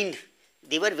defined,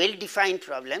 they were well-defined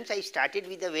problems. I started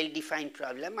with a well-defined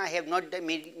problem. I have not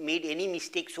made any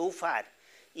mistake so far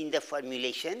in the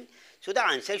formulation, so the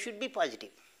answer should be positive.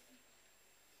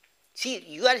 See,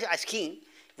 you are asking,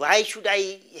 why should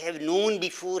I have known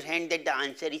beforehand that the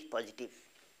answer is positive?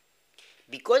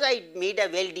 Because I made a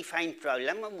well-defined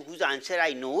problem whose answer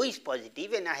I know is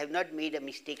positive and I have not made a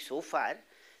mistake so far,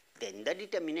 then the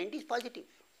determinant is positive.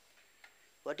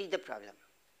 What is the problem?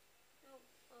 No,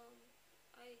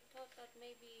 I thought that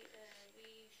maybe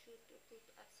we should put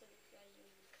absolute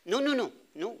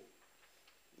value.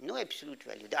 No absolute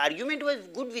value. The argument was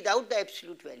good without the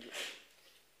absolute value.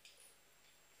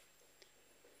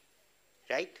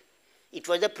 Right? It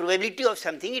was a probability of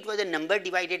something, it was a number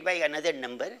divided by another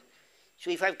number. So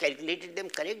if I have calculated them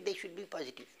correct, they should be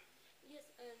positive. Yes,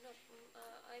 no,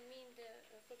 I mean,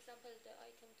 for example, the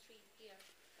item 3 here.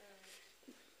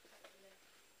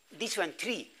 This one,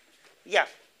 3. Yeah. Yes,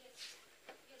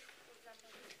 for example,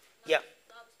 Yeah.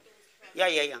 Not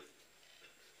those Yeah.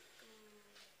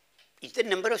 It's the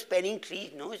number of spanning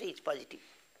trees, no, so it's positive.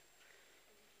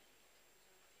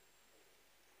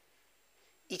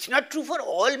 It's not true for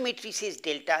all matrices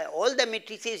delta. All the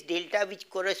matrices delta which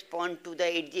correspond to the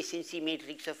adjacency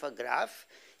matrix of a graph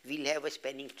will have a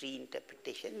spanning tree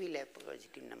interpretation, will have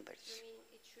positive numbers. You mean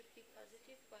it should be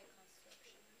positive by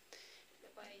construction?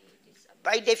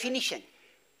 By definition.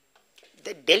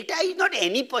 The delta is not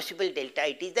any possible delta,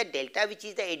 it is the delta which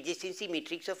is the adjacency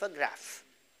matrix of a graph.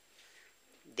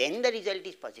 Then the result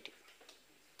is positive.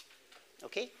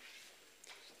 Okay?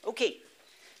 Okay.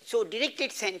 So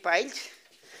directed sand piles.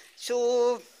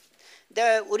 So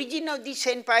the origin of these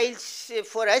sand piles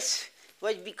for us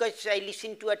was because I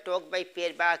listened to a talk by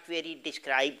Per Bach where he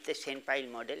described the sand pile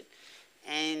model,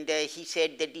 and he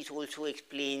said that this also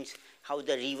explains how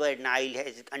the river Nile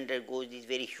undergoes these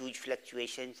very huge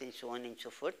fluctuations and so on and so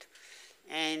forth,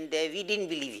 and we didn't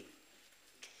believe him.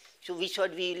 So we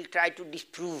thought we will try to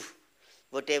disprove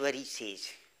whatever he says.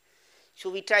 So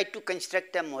we tried to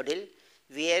construct a model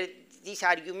where this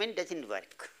argument doesn't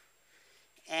work.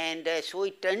 And so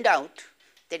it turned out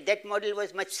that that model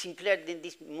was much simpler than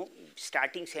this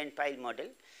starting sand pile model,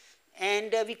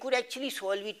 and we could actually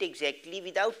solve it exactly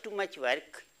without too much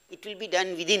work. It will be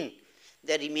done within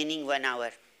the remaining 1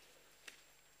 hour.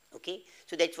 Okay?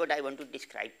 So that's what I want to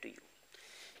describe to you.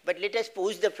 But let us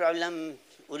pose the problem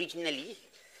originally.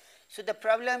 So the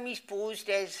problem is posed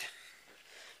as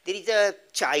there is a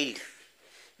child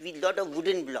with lot of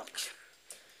wooden blocks,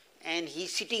 and he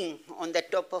is sitting on the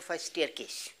top of a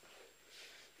staircase,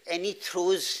 and he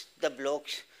throws the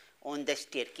blocks on the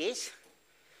staircase,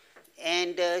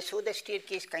 and so the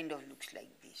staircase kind of looks like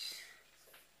this.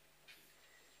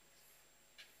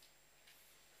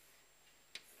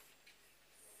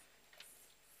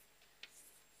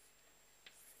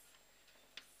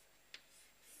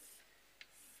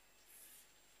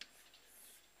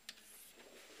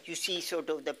 You see sort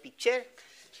of the picture,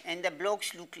 and the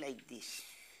blocks look like this.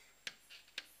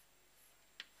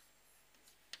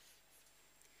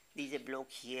 There is a block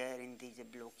here and there is a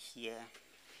block here.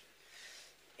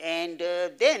 And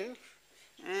then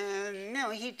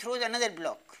now he throws another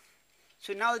block.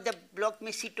 So now the block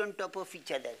may sit on top of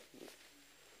each other.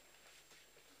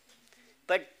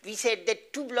 But we said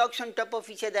that two blocks on top of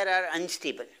each other are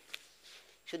unstable.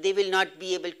 So they will not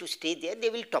be able to stay there, they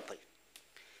will topple.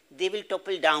 They will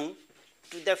topple down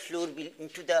to the floor,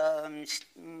 into the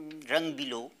rung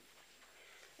below,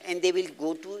 and they will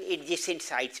go to adjacent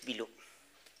sides below.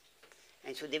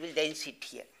 And so they will then sit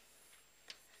here.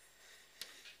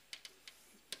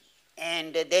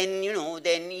 And then,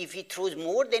 then if he throws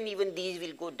more, then even these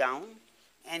will go down.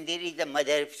 And there is the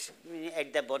mother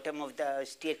at the bottom of the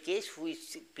staircase who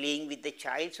is playing with the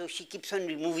child. So she keeps on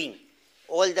removing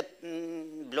all the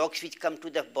blocks which come to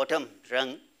the bottom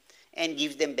rung and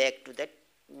gives them back to the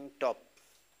top.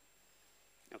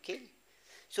 Okay?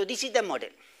 So this is the model.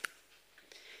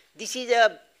 This is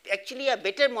actually a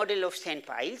better model of sand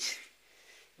piles,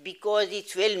 because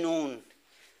it's well known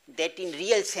that in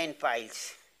real sand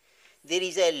piles there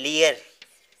is a layer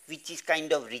which is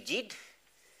kind of rigid,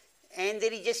 and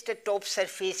there is just a top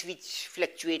surface which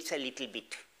fluctuates a little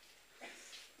bit.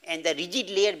 And the rigid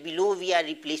layer below we are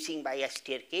replacing by a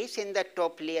staircase, and the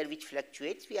top layer which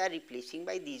fluctuates we are replacing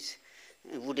by these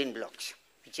wooden blocks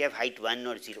which have height 1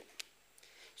 or 0.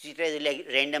 So it has like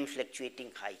random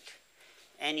fluctuating height,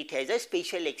 and it has a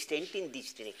spatial extent in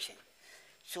this direction.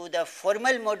 So the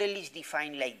formal model is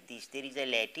defined like this. There is a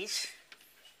lattice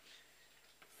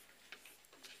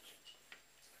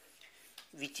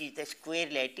which is the square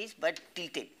lattice but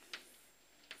tilted.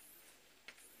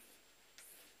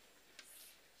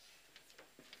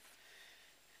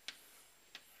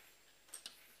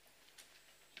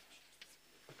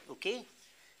 Okay,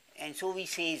 and so we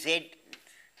say Z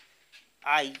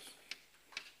I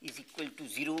is equal to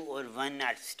 0 or 1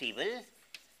 are stable.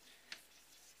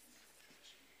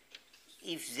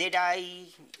 If Zi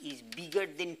is bigger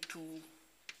than 2,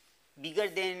 bigger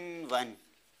than 1,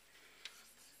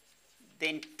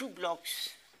 then two blocks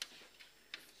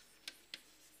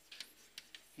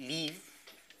leave,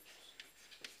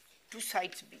 two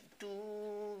sides to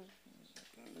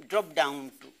drop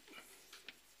down to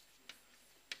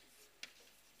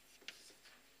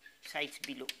sides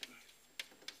below.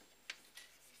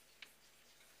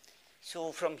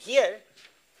 So from here,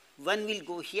 one will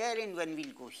go here and one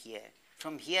will go here.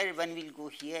 From here, one will go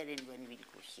here and one will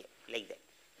go here, like that.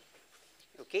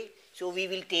 Okay? So we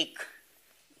will take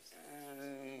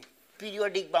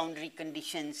periodic boundary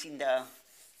conditions in the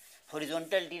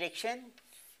horizontal direction.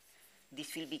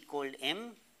 This will be called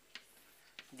M,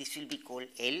 this will be called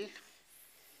L,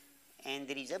 and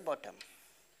there is a bottom.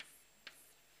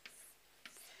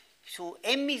 So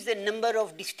M is the number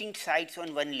of distinct sides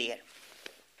on one layer,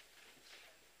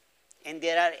 and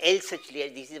there are L such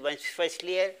layers. This is one first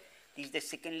layer, this is the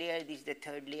second layer, this is the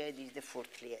third layer, this is the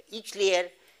fourth layer. Each layer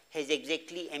has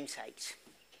exactly M sides.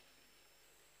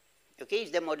 Okay,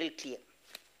 is the model clear?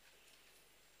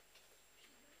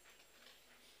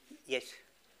 Yes.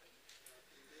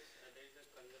 There is a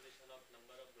conservation of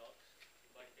number of blocks,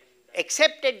 but in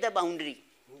Except at the boundary.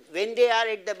 When they are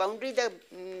at the boundary, the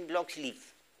blocks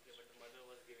leave. okay, but the mother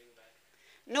was giving back.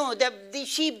 No,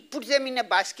 she puts them in a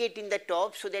basket in the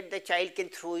top so that the child can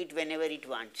throw it whenever it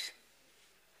wants.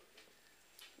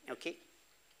 Okay.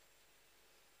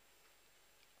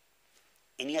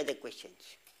 Any other questions?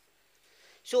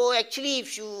 So actually,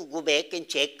 if you go back and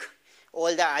check,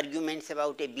 all the arguments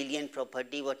about abelian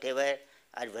property, whatever,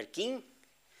 are working,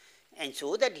 and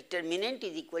so the determinant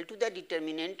is equal to the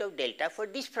determinant of delta for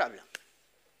this problem.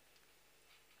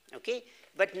 Okay.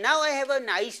 But now I have a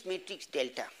nice matrix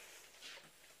delta.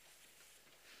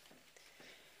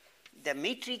 The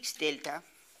matrix delta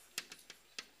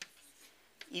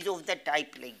is of the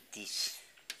type like this.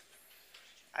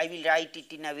 I will write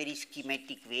it in a very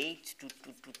schematic way. It's 2,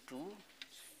 2, 2, 2,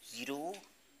 0,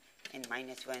 and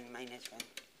minus 1, minus 1.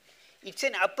 It's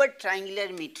an upper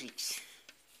triangular matrix,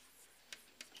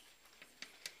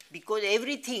 because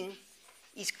everything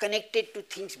is connected to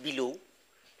things below,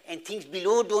 and things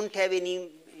below don't have any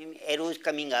arrows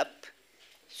coming up.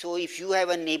 So if you have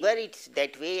a neighbor, it's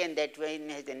that way, and that one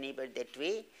has a neighbor that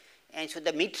way, and so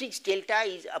the matrix delta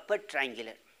is upper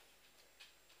triangular.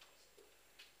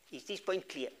 Is this point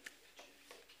clear?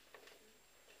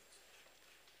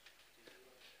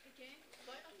 Again,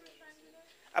 why upper triangular?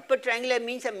 Upper triangular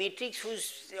means a matrix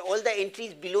whose all the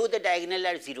entries below the diagonal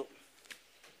are 0.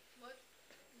 What?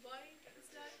 Why is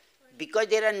that? Why? Because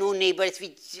there are no neighbors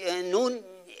which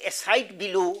a side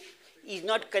below is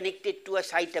not connected to a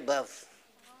site above.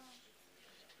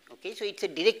 Okay, so it's a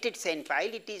directed send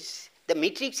file. It is, the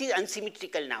matrix is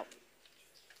unsymmetrical now.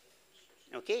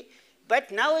 Okay, but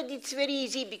now it's very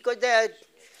easy because the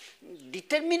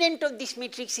determinant of this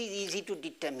matrix is easy to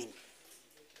determine.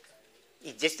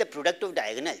 It's just the product of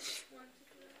diagonals.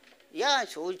 Yeah,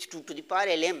 so it's 2 to the power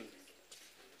Lm.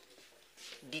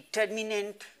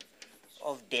 Determinant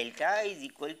of delta is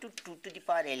equal to 2 to the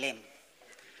power Lm.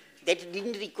 That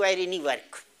didn't require any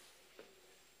work.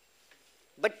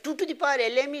 But 2 to the power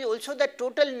Lm is also the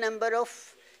total number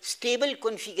of stable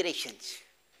configurations.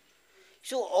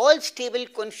 So all stable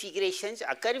configurations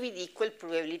occur with equal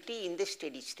probability in the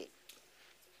steady state.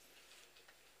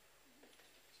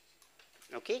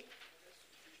 Okay,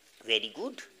 very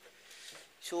good.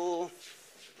 So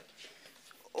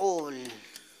all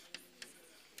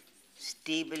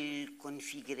stable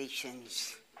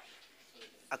configurations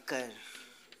occur.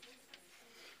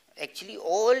 Actually,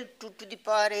 all 2 to the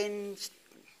power n,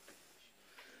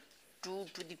 2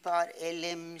 to the power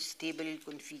Lm stable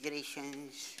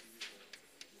configurations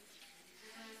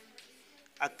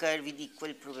occur with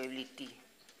equal probability.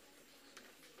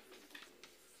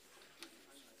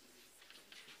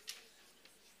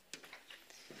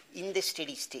 In the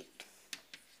steady state.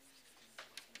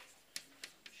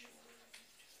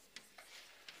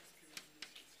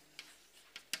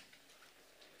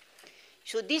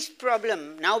 So this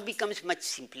problem now becomes much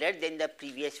simpler than the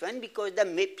previous one because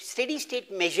the steady state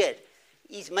measure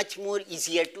is much more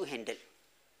easier to handle.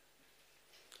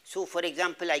 So for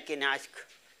example, I can ask,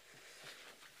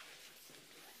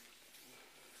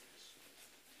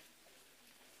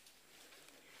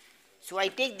 so I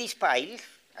take this file,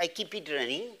 I keep it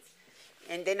running,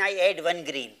 and then I add one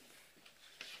grain.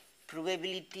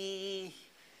 Probability,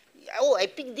 oh, I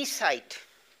pick this site,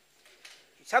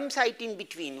 some site in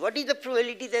between. What is the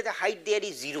probability that the height there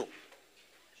is 0?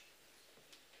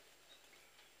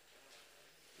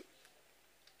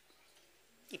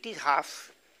 It is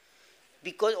half,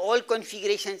 because all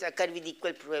configurations occur with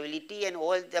equal probability and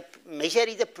all the measure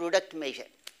is a product measure.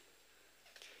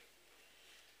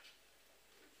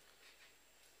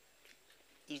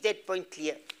 Is that point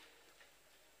clear?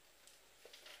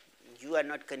 You are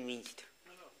not convinced.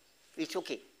 No. It's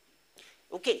okay.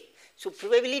 Okay. So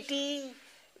probability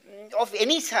of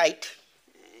any site,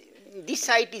 this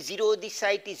site is 0, this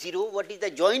site is 0. What is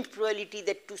the joint probability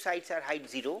that two sites are height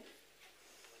 0?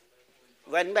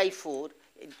 1 by 4.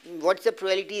 What's the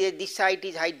probability that this site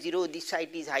is height 0, this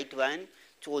site is height 1?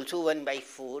 It's also 1 by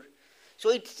 4. So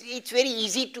it's very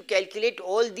easy to calculate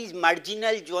all these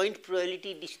marginal joint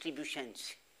probability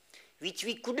distributions, which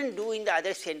we couldn't do in the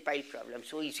other sand pile problem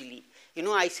so easily. You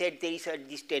know, I said there is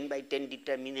this 10 by 10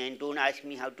 determinant. Don't ask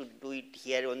me how to do it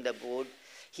here on the board.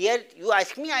 Here, you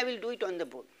ask me, I will do it on the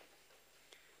board.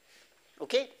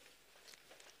 Okay?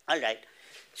 All right.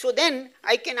 So then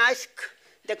I can ask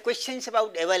the questions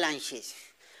about avalanches.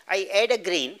 I add a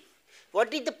grain.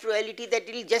 What is the probability that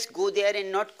it will just go there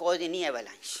and not cause any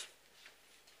avalanche?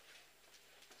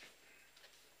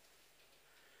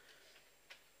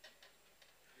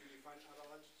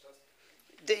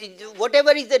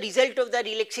 Whatever is the result of the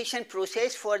relaxation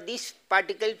process for this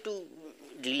particle to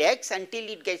relax until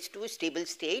it gets to a stable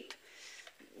state,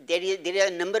 there are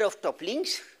a number of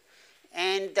topplings,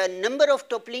 and the number of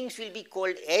topplings will be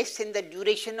called S, and the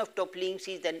duration of topplings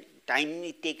is the time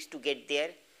it takes to get there.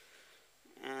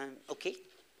 Okay.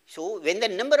 So when the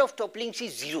number of topplings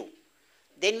is 0,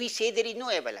 then we say there is no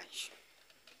avalanche.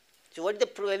 So what is the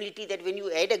probability that when you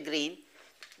add a grain,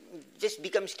 just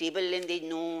becomes stable and there is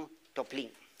no toppling?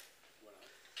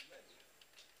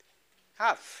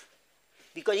 Half,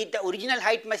 because the original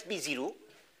height must be 0,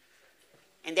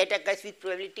 and that occurs with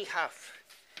probability half.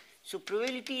 So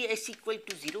probability S equal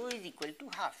to 0 is equal to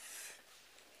half.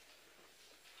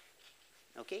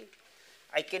 Okay.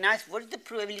 I can ask what is the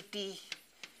probability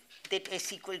that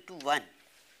S equal to 1?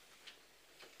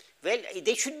 Well,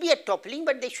 there should be a toppling,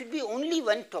 but there should be only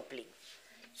one toppling.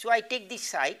 So I take this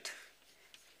site.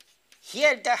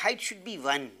 Here the height should be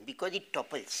 1 because it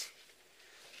topples.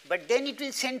 But then it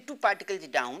will send two particles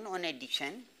down on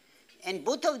addition, and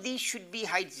both of these should be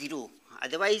height 0.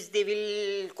 Otherwise, they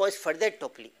will cause further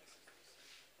toppling.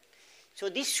 So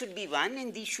this should be 1,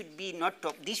 and this should be not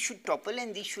top. This should topple,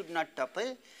 and this should not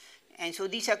topple. And so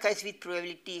this occurs with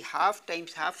probability half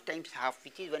times half times half,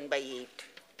 which is 1 by 8.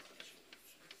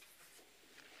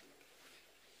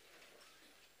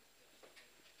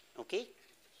 Okay.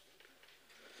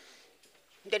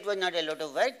 That was not a lot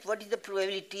of work. What is the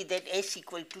probability that S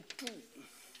equal to 2?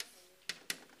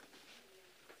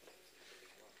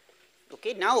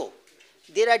 Okay, now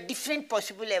there are different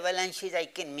possible avalanches I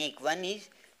can make. One is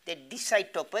that this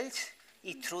side topples,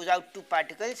 it throws out two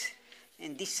particles,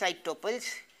 and this side topples,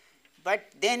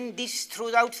 but then this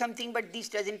throws out something, but this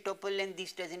doesn't topple, and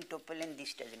this doesn't topple, and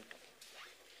this doesn't topple.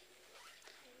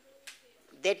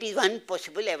 That is one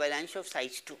possible avalanche of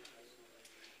size 2.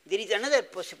 There is another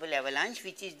possible avalanche,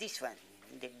 which is this one,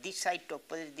 that this side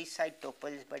topples,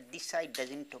 but this side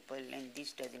doesn't topple, and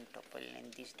this doesn't topple,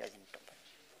 and this doesn't topple.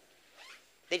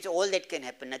 That's all that can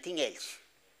happen, nothing else.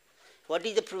 What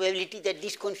is the probability that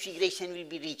this configuration will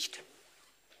be reached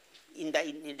in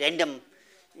the random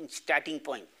starting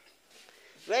point?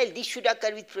 Well, this should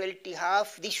occur with probability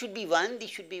half. This should be 1, this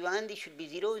should be 1, this should be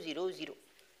 0, 0, 0.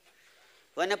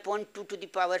 1 upon 2 to the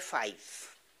power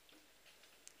 5.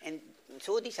 And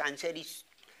so this answer is,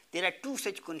 there are two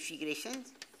such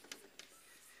configurations.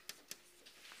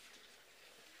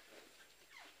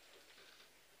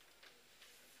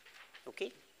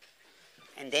 Okay.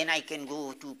 And then I can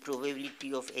go to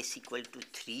probability of S equal to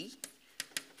 3.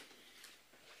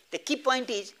 The key point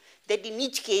is that in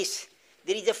each case,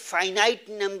 there is a finite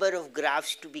number of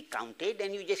graphs to be counted,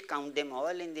 and you just count them all,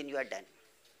 and then you are done.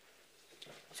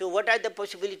 So what are the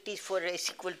possibilities for S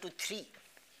equal to 3?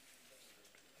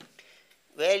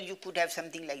 Well, you could have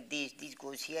something like this. This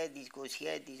goes here, this goes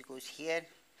here, this goes here,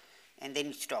 and then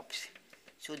it stops.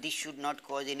 So this should not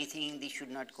cause anything, this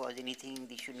should not cause anything,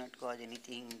 this should not cause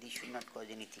anything, this should not cause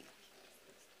anything.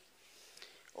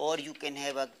 Or you can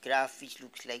have a graph which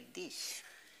looks like this.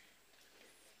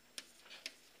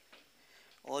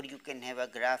 Or you can have a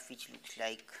graph which looks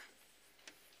like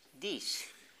this.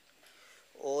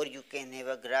 Or you can have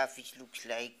a graph which looks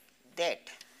like that.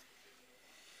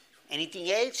 Anything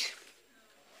else?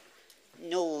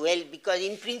 No, well, because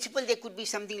in principle there could be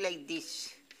something like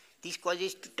this. This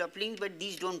causes two topplings, but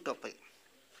these don't topple.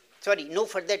 Sorry, no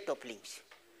further topplings.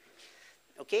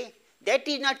 Okay? That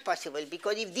is not possible,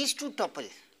 because if these two topple,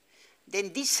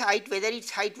 then this side, whether its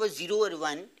height was 0 or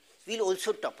 1, will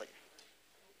also topple.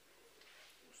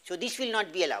 So this will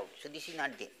not be allowed. So this is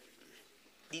not there.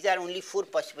 These are only 4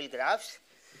 possible graphs.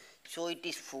 So it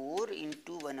is 4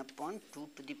 into 1 upon 2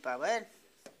 to the power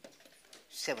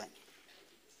 7,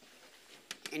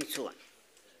 and so on.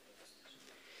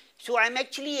 So I am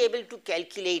actually able to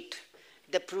calculate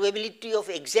the probability of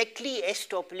exactly S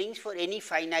topplings for any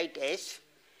finite S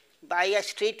by a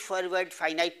straightforward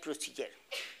finite procedure.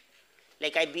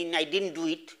 Like I didn't do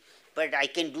it, but I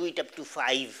can do it up to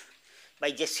 5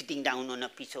 by just sitting down on a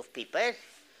piece of paper,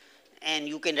 and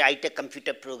you can write a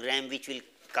computer program which will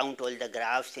count all the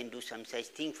graphs and do some such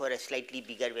thing for a slightly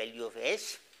bigger value of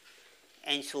S.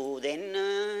 And so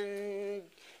then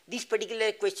this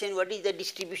particular question, what is the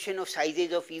distribution of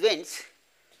sizes of events,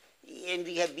 and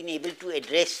we have been able to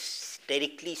address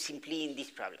directly, simply in this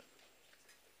problem.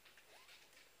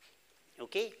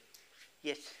 Okay?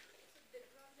 Yes? The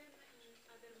problem in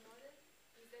other models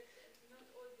is that not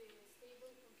all the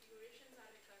stable configurations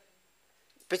are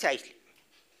recurrent. Precisely.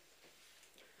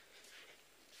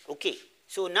 Okay.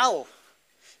 So now,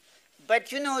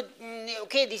 but you know,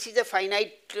 okay, this is a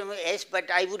finite S, but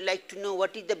I would like to know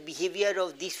what is the behavior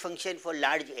of this function for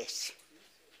large S.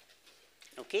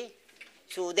 Okay.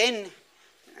 So then,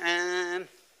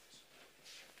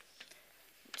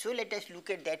 so let us look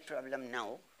at that problem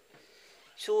now.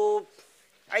 So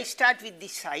I start with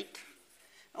this site.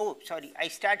 Oh, sorry, I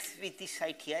start with this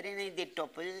site here, and they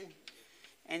topple,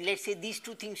 and let's say these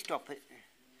two things topple,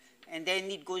 and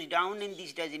then it goes down and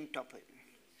this doesn't topple.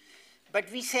 But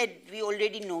we said, we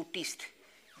already noticed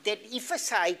that if a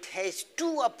site has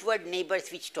 2 upward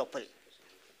neighbors which topple,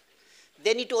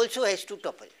 then it also has to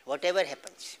topple, whatever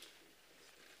happens.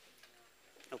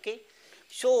 Okay?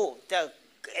 So the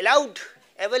allowed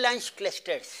avalanche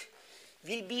clusters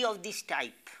will be of this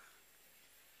type.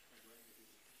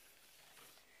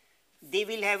 They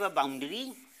will have a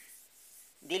boundary,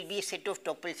 there will be a set of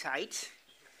topple sites.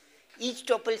 Each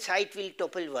topple site will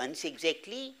topple once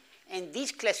exactly, and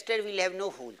this cluster will have no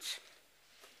holes.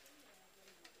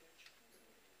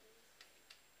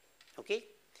 Okay?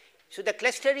 So the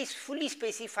cluster is fully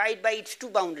specified by its 2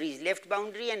 boundaries, left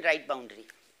boundary and right boundary.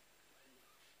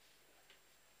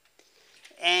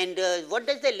 And what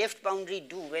does the left boundary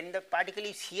do? When the particle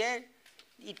is here,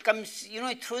 it comes,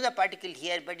 it throws a particle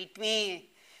here, but it may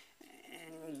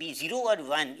be 0 or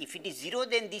 1. If it is 0,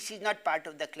 then this is not part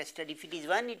of the cluster. If it is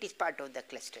 1, it is part of the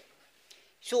cluster.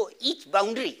 So each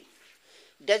boundary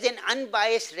does an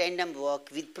unbiased random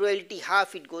walk. With probability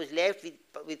half it goes left,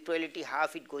 with probability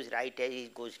half it goes right as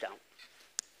it goes down.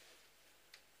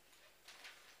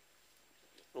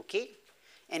 Okay?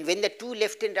 And when the 2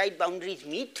 left and right boundaries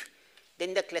meet,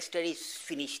 then the cluster is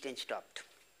finished and stopped.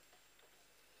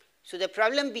 So the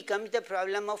problem becomes the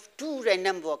problem of two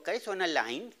random walkers on a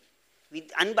line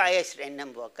with unbiased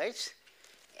random walkers,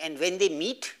 and when they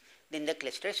meet, then the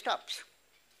cluster stops.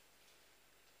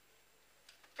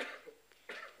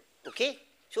 Okay?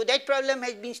 So that problem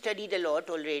has been studied a lot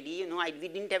already. We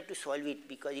didn't have to solve it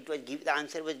because it was the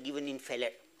answer was given in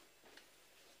Feller.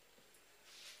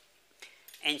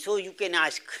 And so you can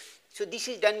ask. So this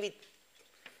is done with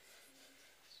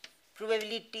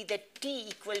probability that t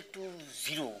equal to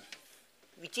 0,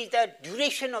 which is the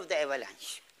duration of the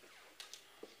avalanche.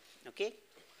 Okay?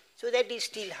 So that is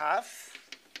still half.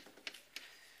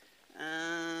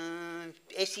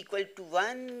 S equal to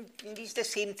 1, it is the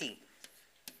same thing.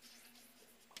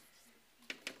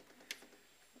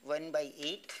 1 by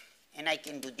 8, and I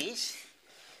can do this.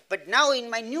 But now in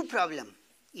my new problem,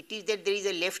 it is that there is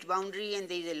a left boundary and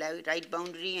there is a right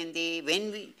boundary, and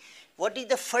what is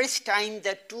the first time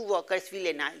the two walkers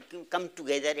will come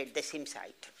together at the same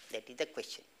site? That is the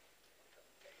question.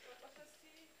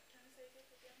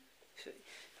 So,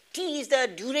 t is the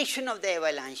duration of the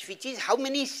avalanche, which is how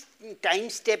many time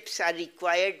steps are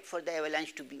required for the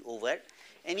avalanche to be over.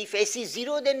 And if S is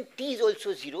 0, then t is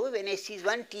also 0. When S is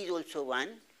 1, t is also 1.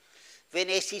 When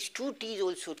S is 2, t is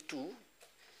also 2.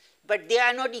 But they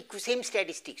are not same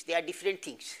statistics, they are different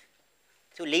things.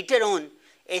 So later on,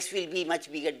 S will be much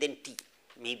bigger than t,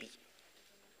 maybe.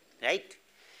 Right?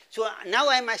 So now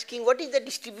I am asking, what is the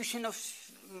distribution of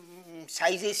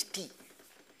sizes t?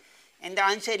 And the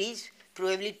answer is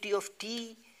probability of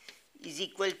t is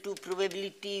equal to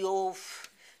probability of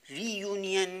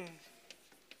reunion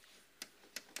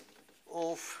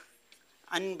of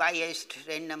unbiased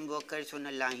random walkers on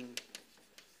a line.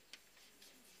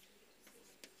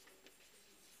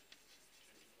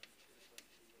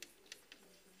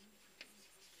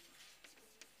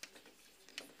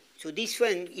 So this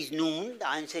one is known, the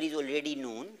answer is already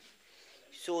known.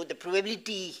 So the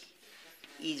probability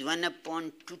is 1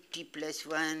 upon 2t plus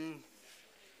 1.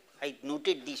 I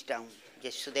noted this down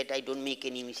just so that I don't make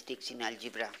any mistakes in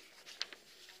algebra.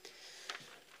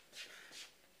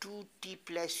 2t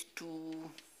plus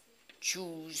 2,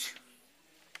 choose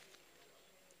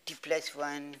t plus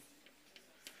 1,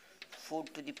 4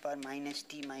 to the power minus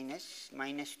t minus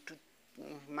 2,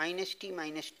 minus t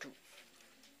minus 2.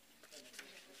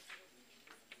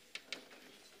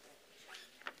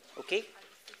 Okay?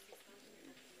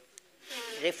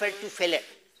 Refer to Feller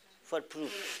for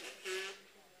proof.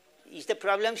 Is the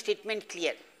problem statement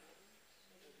clear?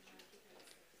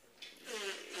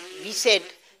 We said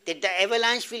that the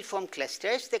avalanche will form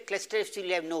clusters. The clusters will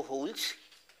have no holes.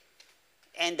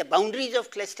 And the boundaries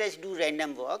of clusters do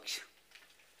random walks.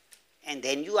 And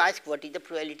then you ask what is the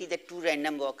probability that two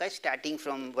random walkers starting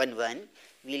from 1, 1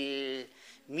 will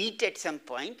meet at some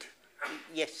point.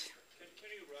 Yes?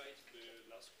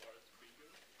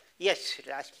 Yes,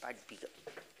 last part bigger.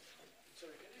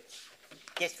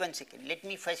 Just 1 second. Let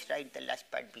me first write the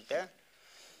last part bigger.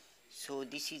 So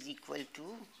this is equal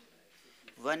to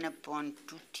 1 upon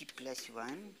 2t plus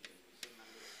 1,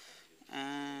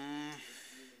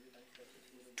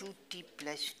 2t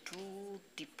plus 2,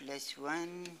 t plus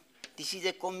 1. This is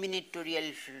a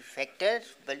combinatorial factor,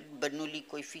 Bernoulli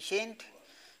coefficient,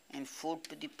 and 4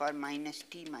 to the power minus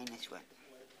t minus 1.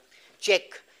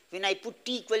 Check. When I put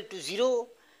t equal to 0,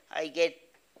 I get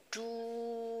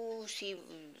 2, see,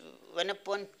 1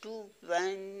 upon 2,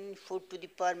 1, 4 to the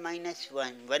power minus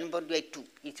 1, 1 upon 2.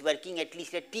 It's working at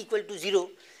least at t equal to 0,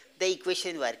 the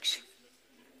equation works.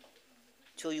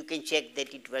 So you can check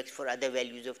that it works for other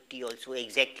values of t also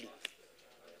exactly.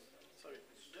 Sorry,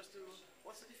 just to,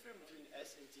 what's the difference between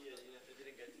S and T? I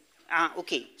didn't get it.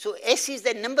 Okay, so S is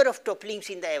the number of topplings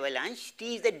in the avalanche,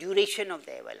 T is the duration of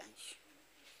the avalanche.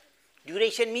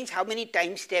 Duration means how many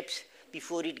time steps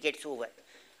before it gets over.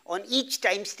 On each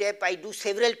time step, I do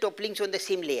several topplings on the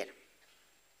same layer.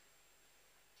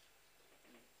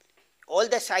 All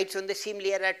the sides on the same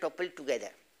layer are toppled together.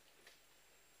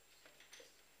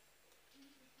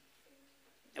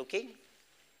 Okay?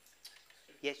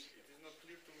 Yes? It is not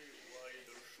clear to me why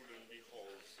there shouldn't be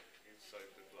holes inside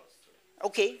the cluster.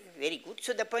 Okay, very good.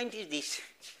 So the point is this.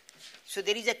 So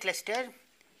there is a cluster.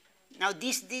 Now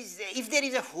this, if there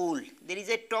is a hole, there is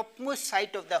a topmost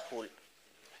side of the hole.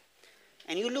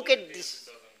 And you look at this.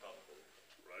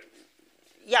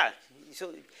 Yeah,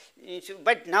 so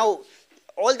but now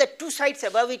all the two sides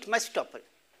above it must topple.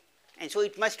 And so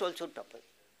it must also topple.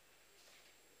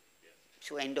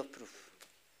 So end of proof.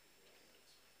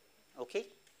 Okay?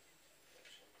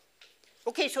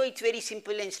 Okay, so it's very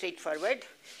simple and straightforward.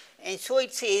 And so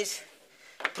it says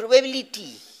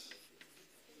probability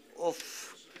of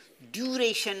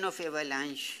duration of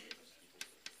avalanche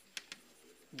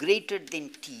greater than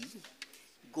t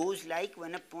goes like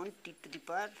 1 upon t to the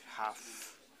power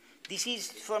half. This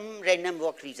is from random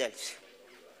walk results,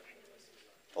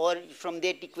 or from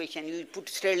that equation. You put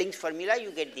Stirling's formula,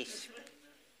 you get this.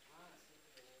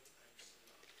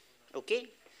 Okay.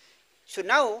 So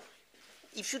now,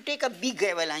 if you take a big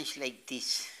avalanche like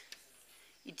this,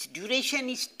 its duration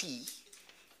is t,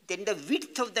 then the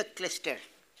width of the cluster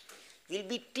will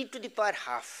be t to the power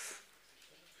half.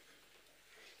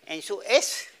 And so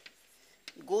S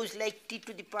goes like t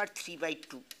to the power 3 by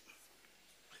 2.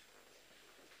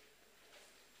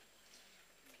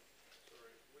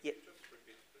 Yeah.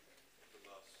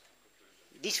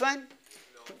 This one?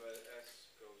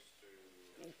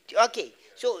 Okay.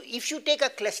 So if you take a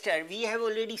cluster, we have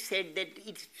already said that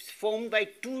it's formed by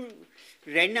two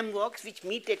random walks which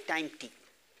meet at time t.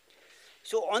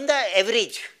 So on the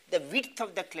average, the width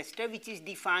of the cluster, which is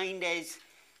defined as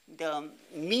the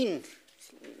mean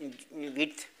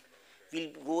width, will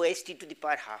go as t to the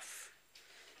power half.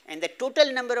 And the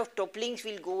total number of topplings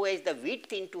will go as the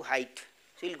width into height.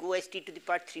 So it will go as t to the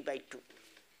power 3 by 2.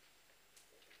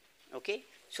 Okay.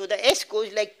 So the S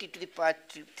goes like t to the power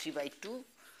 3 by 2.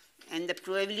 And the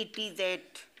probability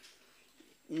that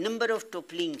number of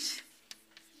topplings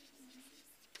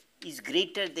is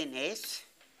greater than S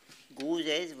goes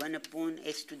as 1 upon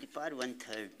S to the power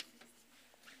 1/3.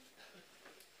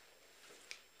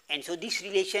 And so this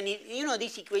relation is,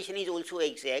 this equation is also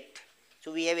exact.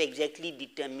 So we have exactly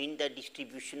determined the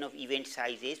distribution of event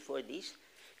sizes for this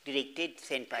directed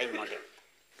sandpile model.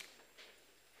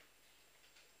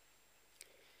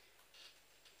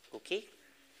 Okay.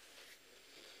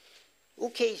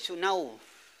 Okay, so now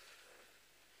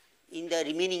in the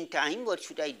remaining time, what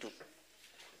should I do?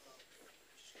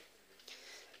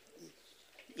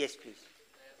 Yes, please.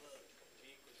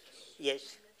 Yes.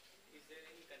 Is there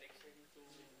any connection to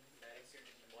directed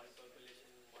ball population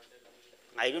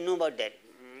model? I don't know about that.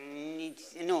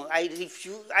 I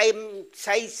refuse. I am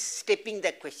side stepping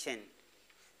the question.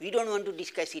 We don't want to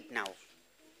discuss it now.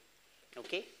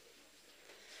 Okay.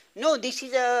 No, this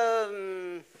is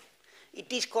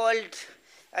it is called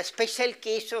a special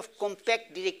case of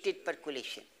compact directed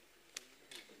percolation.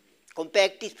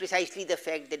 Compact is precisely the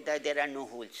fact that there are no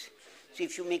holes. So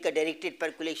if you make a directed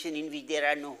percolation in which there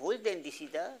are no holes, then this is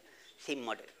the same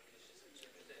model.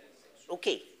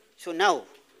 Okay. So now,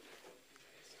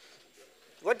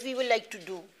 what we would like to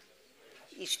do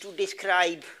is to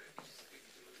describe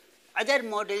other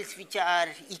models which are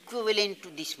equivalent to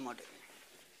this model.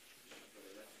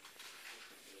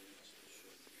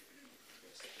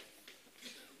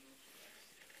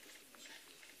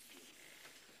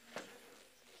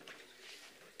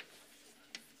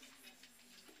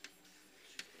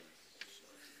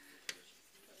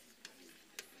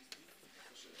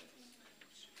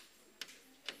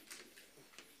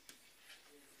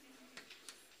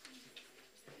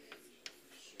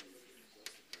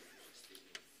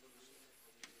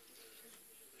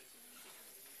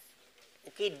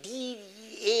 Okay,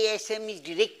 DASM is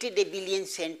directed abelian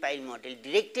sandpile model.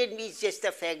 Directed means just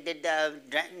the fact that the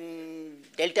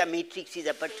delta matrix is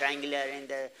upper triangular and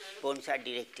the bonds are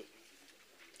directed.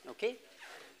 Okay.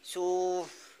 So,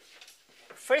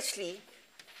 firstly,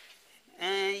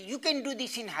 you can do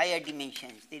this in higher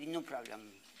dimensions. There is no problem.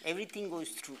 Everything goes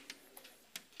through.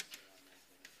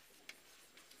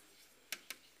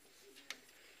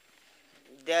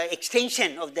 The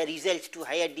extension of the results to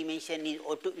higher dimension is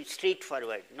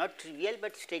straightforward, not trivial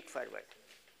but straightforward.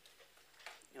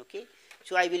 Okay.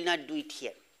 So I will not do it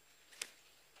here.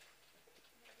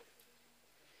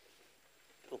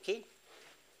 Okay.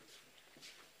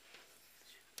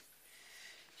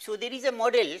 So there is a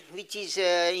model which is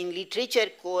in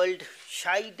literature called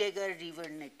Scheidegger river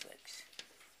networks.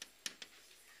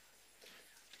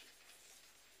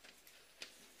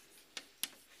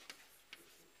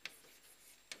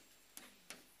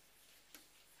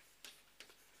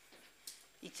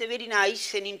 It's a very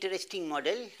nice and interesting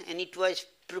model, and it was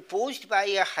proposed by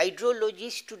a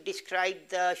hydrologist to describe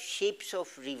the shapes of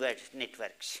river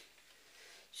networks.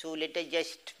 So let us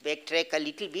just backtrack a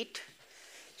little bit.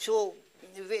 So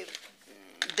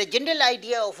the general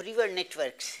idea of river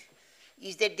networks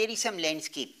is that there is some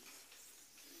landscape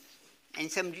and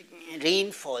some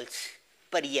rain falls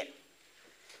per year,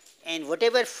 and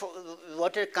whatever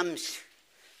water comes,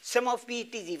 some of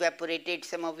it is evaporated,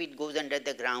 some of it goes under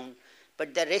the ground,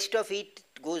 but the rest of it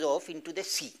goes off into the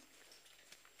sea.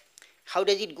 How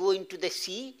does it go into the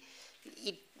sea?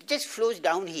 It just flows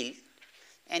downhill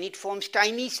and it forms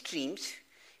tiny streams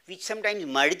which sometimes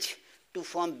merge to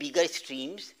form bigger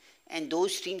streams, and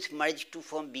those streams merge to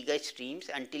form bigger streams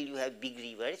until you have big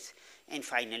rivers, and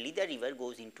finally the river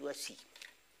goes into a sea.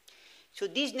 So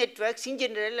these networks in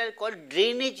general are called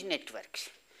drainage networks.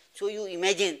 So you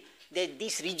imagine that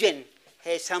this region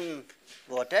has some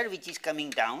water which is coming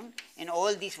down, and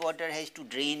all this water has to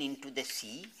drain into the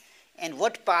sea, and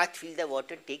what path will the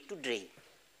water take to drain?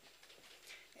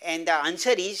 And the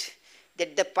answer is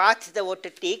that the path the water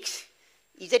takes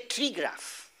is a tree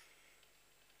graph,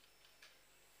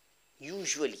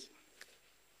 usually.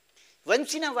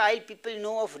 Once in a while people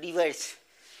know of rivers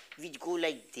which go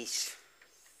like this.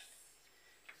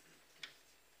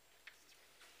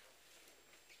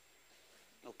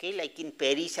 Okay, like in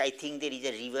Paris, I think there is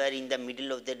a river, in the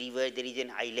middle of the river there is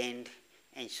an island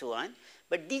and so on.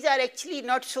 But these are actually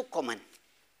not so common.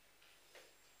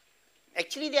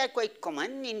 Actually they are quite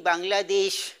common. In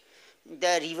Bangladesh,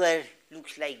 the river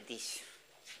looks like this.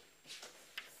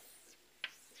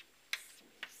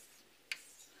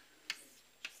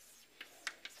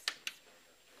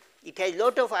 It has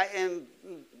lot of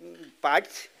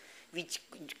parts which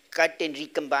cut and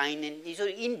recombine, and so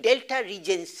in delta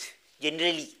regions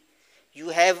generally you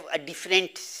have a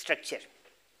different structure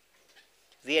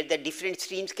where the different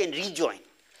streams can rejoin.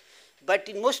 But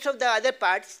in most of the other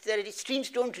parts the streams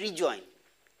don't rejoin.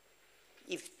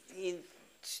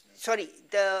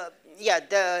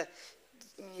 The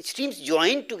streams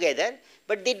join together,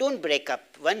 but they don't break up.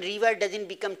 One river doesn't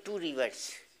become two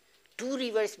rivers. Two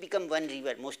rivers become one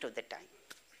river most of the time.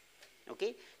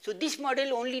 Okay? So this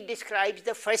model only describes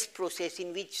the first process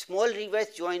in which small rivers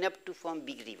join up to form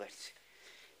big rivers,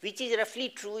 which is roughly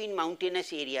true in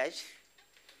mountainous areas.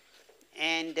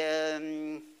 And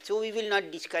so we will not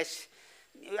discuss.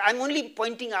 I am only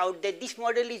pointing out that this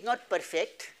model is not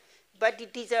perfect, but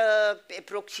it is a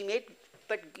approximate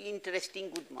but interesting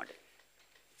good model.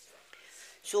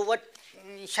 So what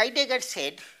Scheidegger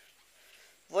said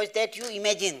was that you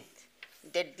imagine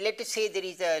that, let us say there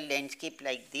is a landscape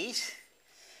like this,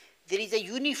 there is a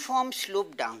uniform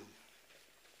slope down.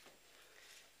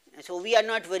 So we are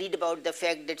not worried about the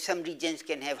fact that some regions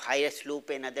can have higher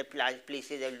slope and other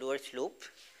places have lower slope.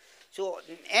 So,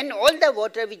 and all the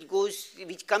water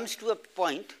which comes to a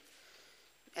point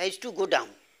has to go down.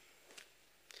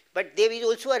 But there is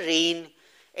also a rain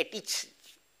at each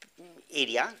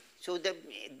area, so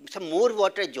some more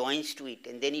water joins to it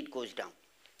and then it goes down.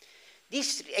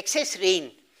 This excess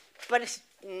rain per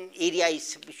area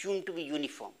is assumed to be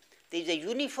uniform. There is a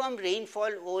uniform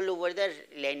rainfall all over the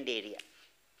land area.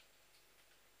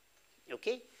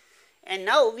 Okay? And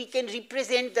now we can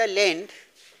represent the land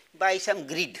by some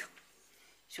grid.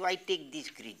 So I take this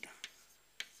grid.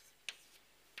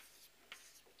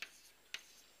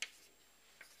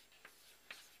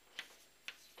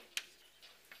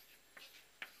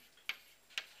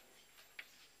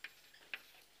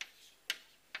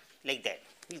 Like that.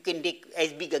 You can take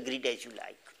as big a grid as you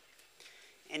like.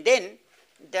 And then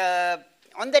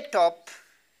on the top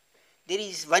there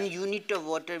is 1 unit of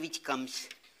water which comes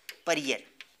per year.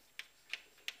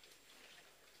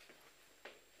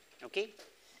 Okay?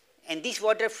 And this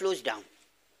water flows down.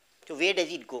 So where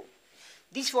does it go?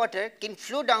 This water can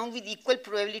flow down with equal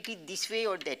probability this way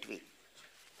or that way.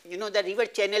 You know, the river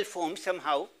channel forms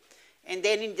somehow, and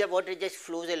then the water just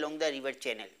flows along the river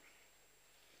channel.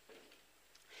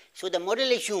 So the model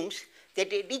assumes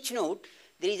that at each node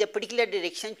there is a particular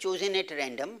direction chosen at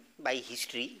random by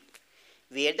history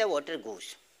where the water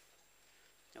goes.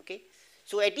 Okay?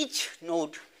 So at each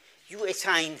node you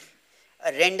assign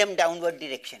a random downward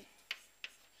direction.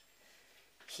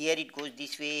 Here it goes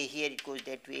this way, here it goes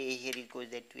that way, here it goes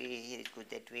that way, here it goes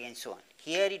that way, and so on.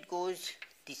 Here it goes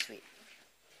this way.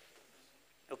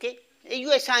 Okay?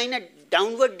 You assign a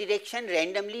downward direction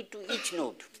randomly to each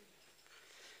node.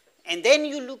 And then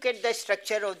you look at the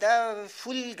structure of the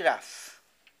full graph.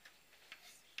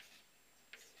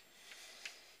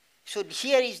 So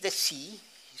here is the sea.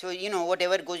 So, you know,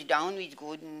 whatever goes down is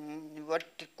what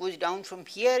goes down from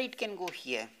here, it can go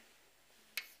here.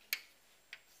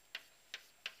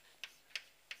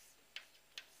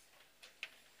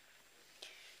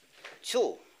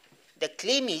 So the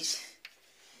claim is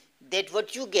that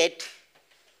what you get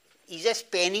is a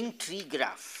spanning tree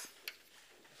graph.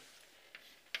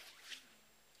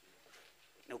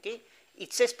 Okay?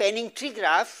 It's a spanning tree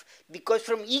graph because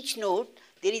from each node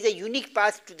there is a unique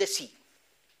path to the sea.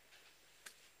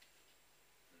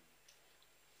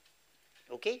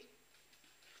 Okay?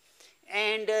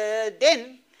 And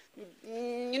then,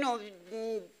 you know,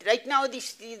 right now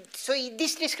this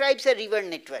describes a river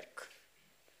network.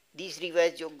 These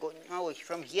rivers go, now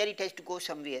from here it has to go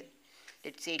somewhere.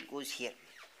 Let's say it goes here,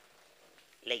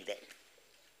 like that.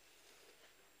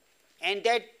 And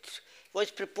that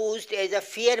was proposed as a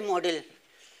fair model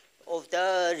of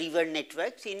the river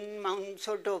networks in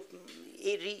sort of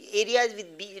areas with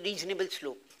reasonable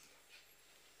slope.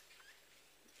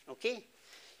 Okay.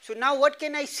 So now what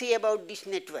can I say about this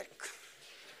network?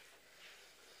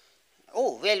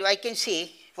 Oh, well, I can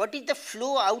say what is the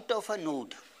flow out of a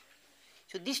node.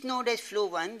 So this node has flow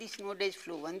 1, this node has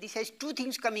flow 1, this has two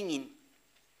things coming in.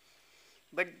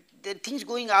 But the things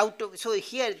going out of, so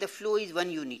here the flow is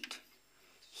 1 unit.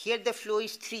 Here the flow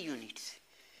is 3 units.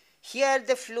 Here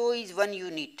the flow is 1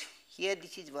 unit. Here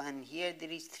this is 1, here there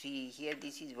is 3, here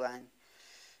this is 1.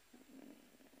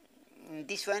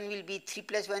 This one will be 3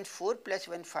 plus 1, 4 plus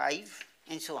 1, 5,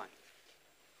 and so on.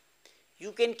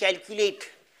 You can calculate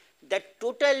the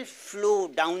total flow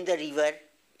down the river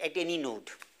at any node.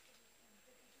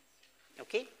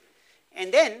 Okay?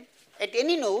 And then at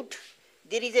any node,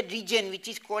 there is a region which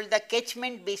is called the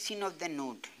catchment basin of the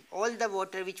node. All the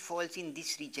water which falls in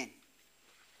this region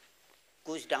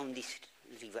goes down this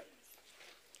river,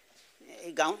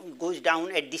 goes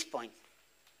down at this point,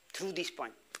 through this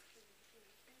point.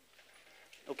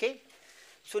 Okay?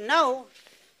 So now,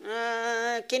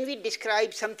 can we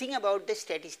describe something about the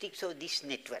statistics of this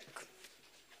network?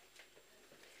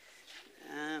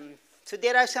 So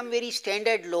there are some very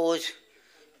standard laws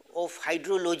of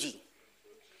hydrology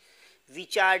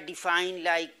which are defined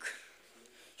like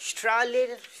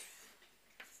Strahler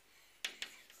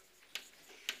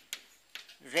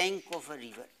rank of a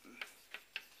river.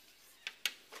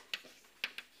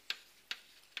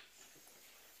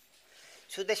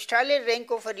 So the Strahler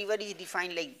rank of a river is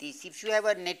defined like this. If you have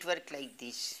a network like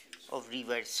this of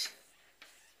rivers,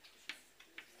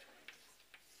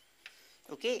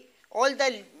 okay, all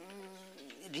the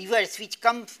rivers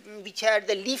which are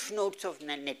the leaf nodes of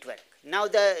network. Now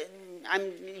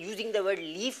I'm using the word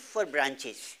leaf for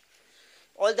branches.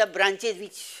 All the branches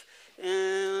which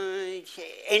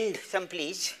end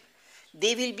someplace,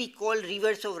 they will be called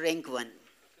rivers of rank 1.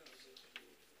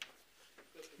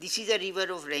 This is a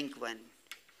river of rank 1.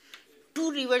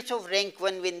 Two rivers of rank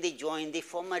 1, when they join, they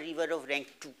form a river of rank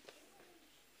 2.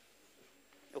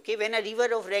 Okay, when a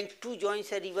river of rank 2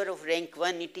 joins a river of rank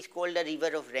 1, it is called a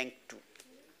river of rank 2.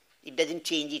 It doesn't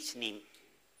change its name.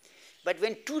 But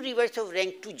when two rivers of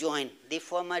rank 2 join, they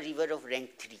form a river of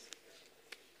rank 3,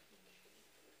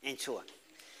 and so on.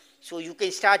 So you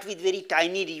can start with very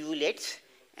tiny rivulets,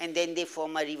 and then they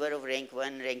form a river of rank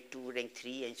 1, rank 2, rank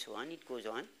 3, and so on. It goes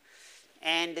on.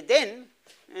 And then,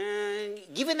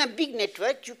 given a big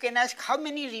network, you can ask how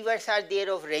many rivers are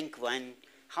there of rank 1,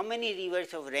 how many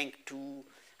rivers of rank 2,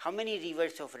 how many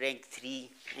rivers of rank 3,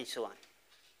 and so on.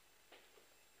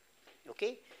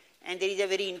 Okay? And there is a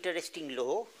very interesting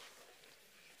law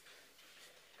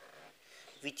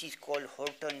which is called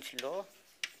Horton's law,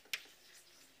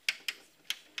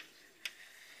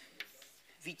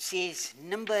 which says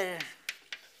number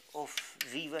of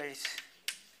rivers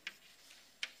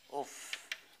of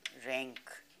rank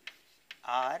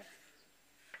R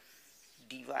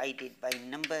divided by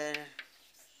number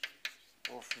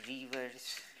of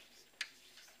rivers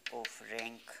of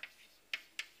rank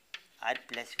R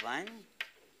plus 1,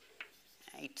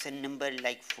 it's a number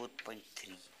like 4.3,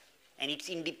 and it's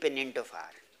independent of R,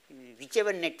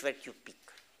 whichever network you pick.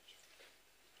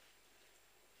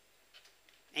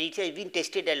 And it has been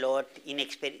tested a lot in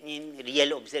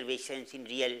real observations, in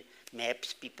real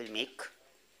maps people make.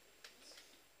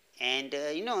 And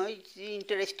it's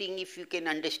interesting if you can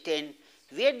understand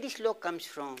where this law comes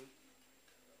from.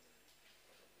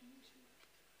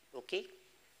 Okay?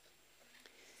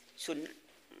 So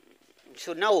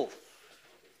now,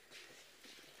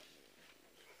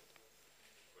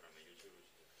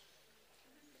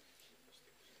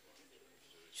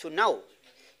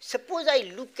 suppose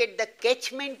I look at the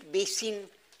catchment basin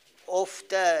of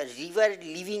the river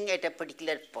living at a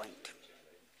particular point.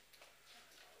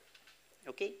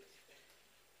 Okay?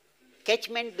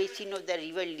 Catchment basin of the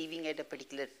river living at a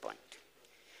particular point.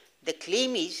 The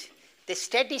claim is the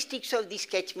statistics of this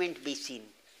catchment basin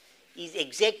is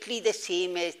exactly the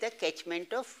same as the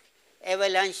catchment of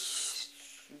avalanche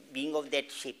being of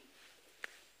that shape.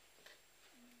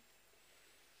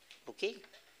 Okay?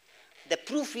 The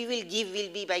proof we will give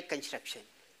will be by construction.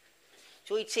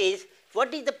 So it says,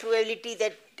 what is the probability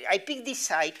that I pick this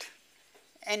site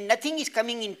and nothing is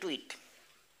coming into it?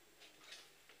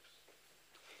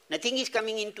 Nothing is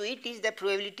coming into it is the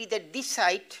probability that this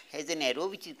site has an arrow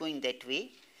which is going that way,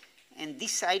 and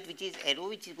this site which is arrow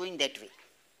which is going that way.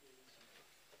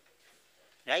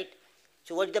 Right?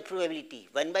 So what is the probability?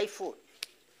 1 by 4.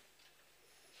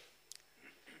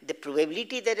 The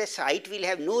probability that a site will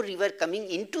have no river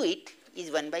coming into it is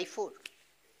 1 by 4.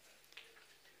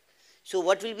 So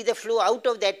what will be the flow out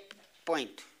of that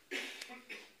point?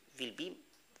 will be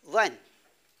 1.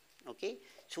 Okay.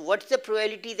 So, what is the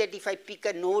probability that if I pick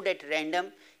a node at random,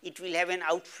 it will have an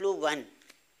outflow 1?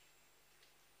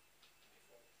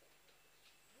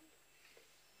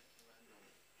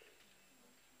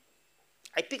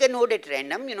 I pick a node at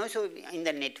random, so in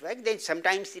the network, then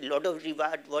sometimes a lot of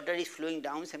water is flowing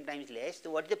down, sometimes less.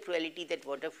 So, what is the probability that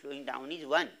water flowing down is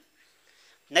 1?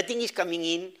 Nothing is coming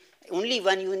in, only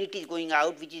 1 unit is going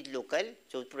out, which is local.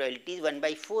 So, probability is 1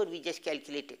 by 4, we just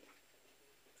calculated.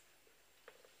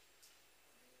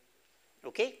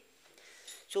 Okay.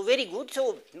 So, very good.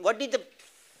 So, what is the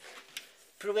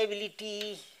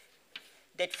probability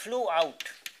that flow out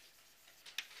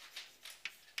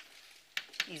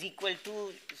is equal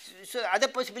to, so other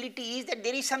possibility is that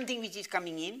there is something which is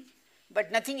coming in,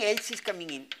 but nothing else is coming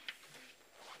in.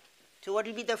 So, what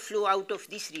will be the flow out of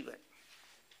this river?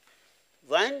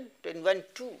 1 and 1,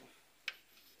 2.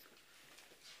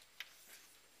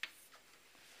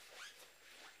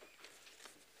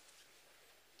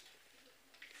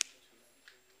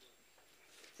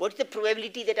 What is the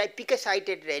probability that I pick a site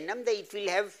at random, that it will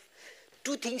have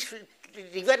two things,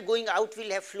 river going out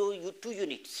will have flow 2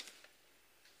 units.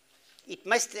 It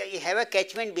must have a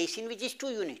catchment basin which is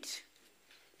 2 units,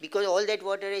 because all that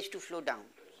water has to flow down.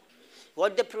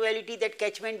 What the probability that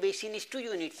catchment basin is 2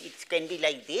 units? It can be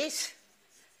like this,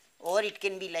 or it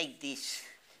can be like this.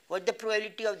 What the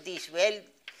probability of this? Well,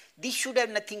 this should have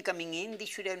nothing coming in, this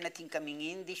should have nothing coming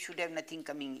in, this should have nothing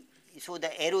coming in. So,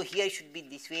 the arrow here should be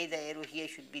this way, the arrow here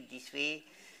should be this way,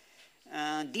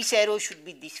 this arrow should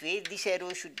be this way, this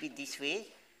arrow should be this way,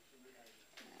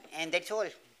 and that is all.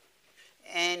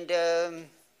 And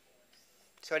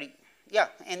sorry, yeah,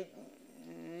 and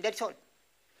that is all,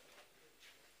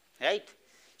 right.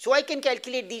 So, I can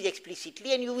calculate these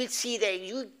explicitly, and you will see that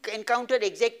you encounter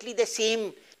exactly the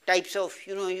same types of,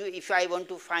 if I want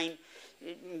to find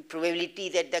probability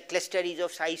that the cluster is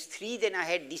of size 3, then I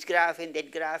had this graph and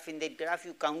that graph and that graph,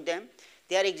 you count them,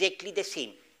 they are exactly the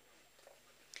same.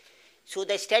 So,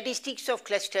 the statistics of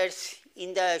clusters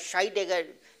in the Scheidegger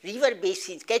river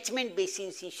basins, catchment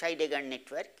basins in Scheidegger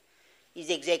network is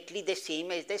exactly the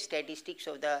same as the statistics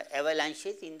of the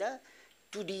avalanches in the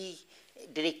 2D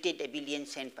directed abelian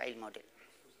sand pile model.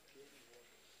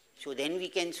 So, then we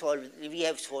can solve, we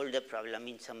have solved the problem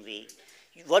in some way.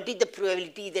 What is the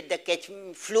probability that the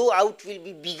catchment flow out will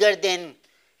be bigger than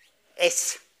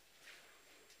S?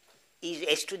 Is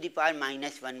S to the power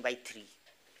minus 1 by 3,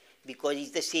 because it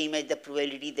is the same as the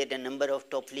probability that the number of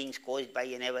topplings caused by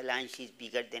an avalanche is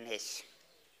bigger than S.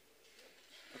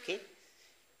 Okay.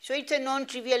 So, it is a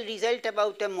non-trivial result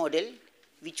about a model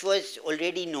which was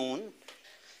already known,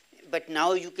 but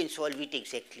now you can solve it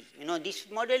exactly. This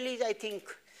model is, I think,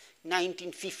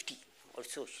 1950 or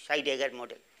so, Scheidegger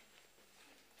model.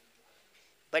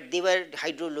 But they were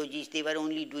hydrologists, they were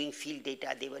only doing field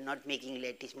data, they were not making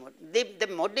lattice model. The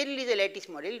model is a lattice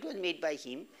model, it was made by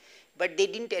him, but they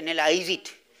did not analyze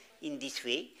it in this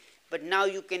way. But now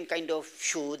you can kind of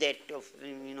show that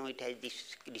it has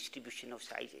this distribution of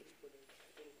sizes.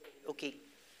 Okay.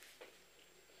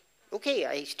 Okay,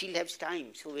 I still have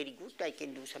time, so very good, I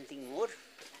can do something more.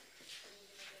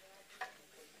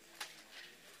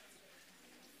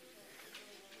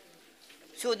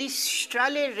 So, this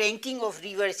Strahler ranking of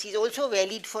rivers is also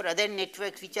valid for other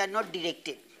networks which are not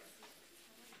directed.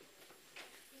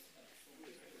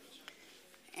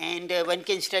 And one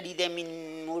can study them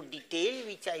in more detail,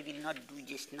 which I will not do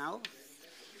just now.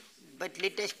 But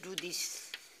let us do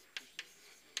this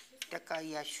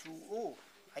Takayashu. Oh,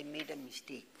 I made a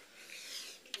mistake.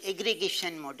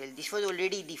 Aggregation model, this was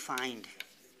already defined.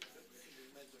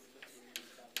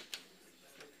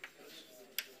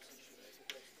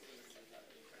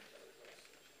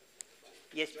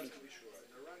 Yes, please. Just to be sure,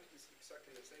 the rank is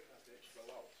exactly the same as the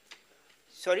flow out.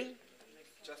 Sorry?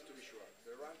 Just to be sure,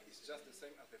 the rank is just the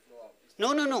same as the flow out.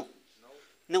 No, no, no.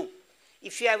 No.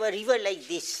 If you have a river like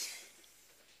this,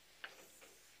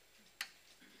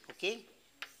 okay,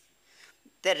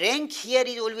 the rank here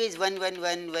is always 1, 1,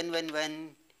 1, 1, 1,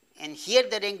 1, and here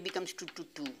the rank becomes 2, 2,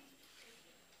 2.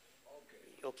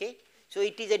 Okay. So,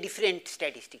 it is a different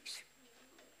statistics.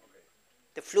 Okay.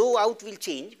 The flow out will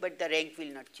change, but the rank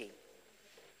will not change.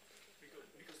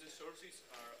 Because the sources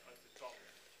are at the top.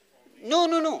 No,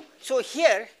 no, no. So,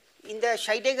 here in the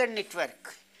Scheidegger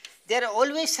network, there are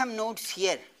always some nodes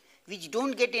here which do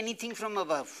not get anything from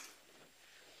above.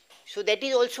 So, that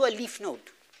is also a leaf node.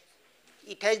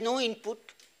 It has no input,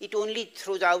 it only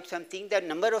throws out something. The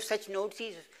number of such nodes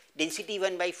is density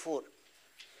 1 by 4.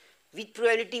 With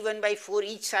probability 1 by 4,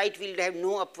 each site will have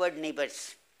no upward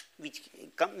neighbors, which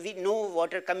come with no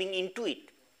water coming into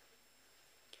it,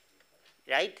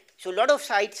 right. So, lot of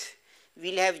sites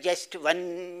we'll have just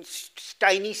one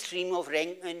tiny stream of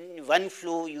rank and one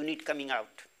flow unit coming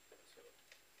out.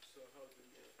 So how do you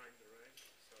define the rank?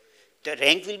 Sorry. The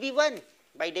rank will be 1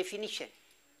 by definition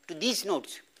to these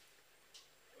nodes.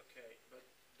 Okay, but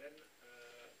then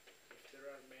if there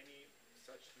are many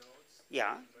such nodes,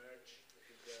 Yeah. merge with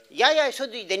the Yeah, so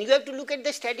then you have to look at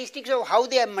the statistics of how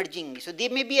they are merging. So there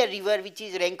may be a river which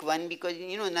is rank 1 because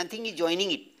nothing is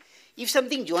joining it. If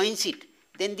something joins it,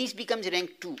 then this becomes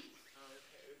rank 2.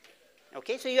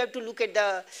 Okay, so you have to look at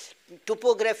the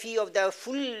topography of the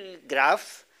full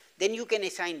graph, then you can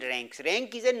assign ranks.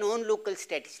 Rank is a non-local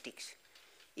statistics.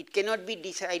 It cannot be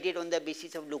decided on the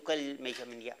basis of local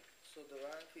measurement, yeah. So the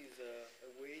rank is a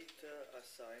weight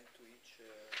assigned to each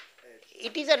edge?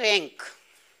 It is a rank.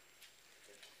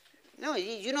 No,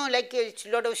 like a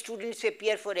lot of students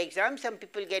appear for exam, some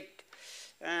people get,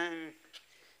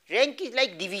 rank is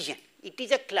like division. It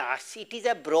is a class, it is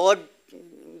a broad,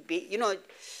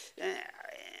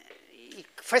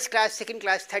 first class, second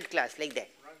class, third class, like that.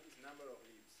 Rank is number of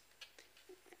leaves?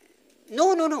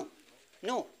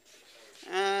 No.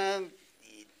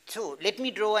 So let me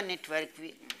draw a network.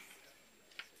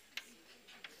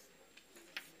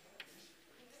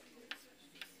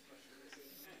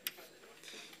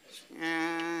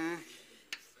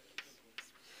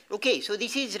 Okay, so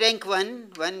this is rank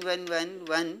 1, 1, 1, 1,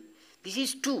 1. This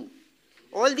is 2.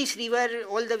 All this river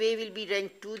all the way will be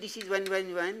rank 2. This is 1,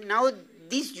 1, 1. Now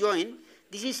this join,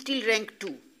 this is still rank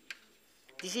 2.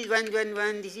 This is 1, 1,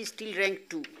 1. This is still rank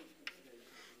 2.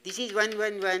 This is 1,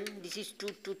 1, 1. This is 2,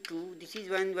 2, 2. This is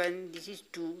 1, 1. This is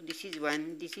 2. This is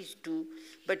 1. This is 2.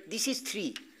 But this is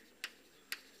 3.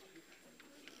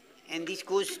 And this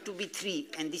goes to be 3.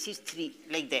 And this is 3,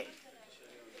 like that.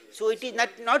 So it is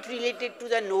not related to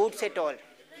the nodes at all.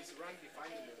 This rank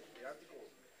defines the article?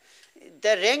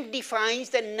 The rank defines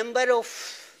the number of,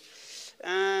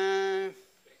 I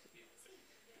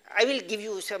will give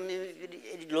you some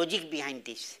logic behind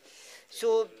this.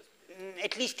 So,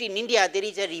 at least in India there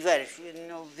is a river,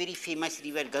 very famous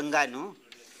river, Ganga, no?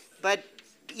 But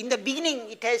in the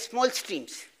beginning it has small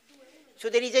streams. So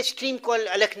there is a stream called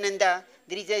Alaknanda,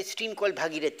 there is a stream called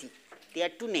Bhagirathi. They are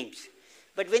 2 names.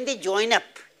 But when they join up,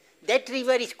 that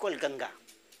river is called Ganga.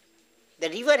 The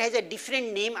river has a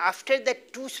different name after the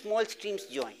 2 small streams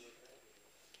join.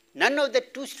 None of the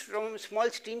 2 small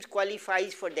streams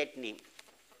qualifies for that name.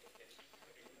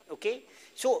 Okay?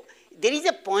 So there is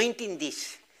a point in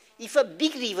this. If a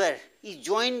big river is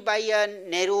joined by a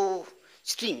narrow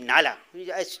stream, nala,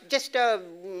 just a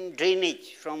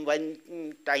drainage from one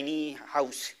tiny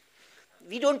house,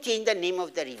 we don't change the name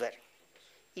of the river.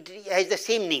 It has the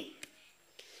same name.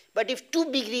 But if 2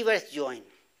 big rivers join,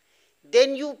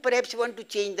 then you perhaps want to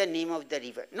change the name of the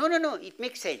river. No, it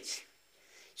makes sense.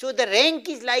 So the rank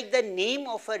is like the name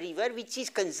of a river which is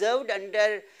conserved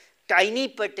under tiny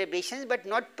perturbations but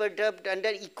not perturbed under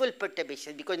equal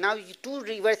perturbations, because now 2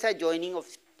 rivers are joining of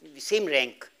the same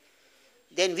rank.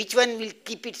 Then which one will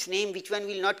keep its name, which one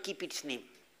will not keep its name.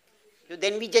 So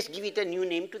then we just give it a new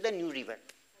name to the new river.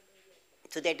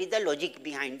 So that is the logic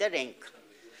behind the rank.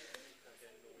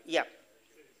 Yeah.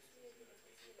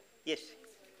 Yes.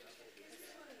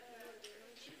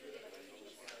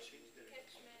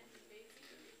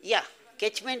 Yeah,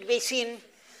 catchment basin.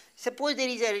 Suppose there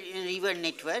is a river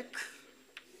network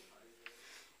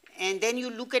and then you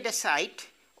look at a site,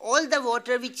 all the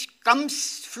water which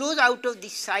flows out of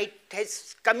this site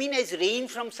has come in as rain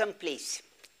from some place.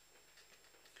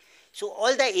 So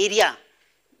all the area,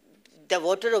 the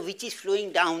water of which is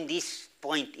flowing down this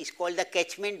point is called the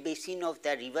catchment basin of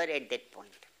the river at that point.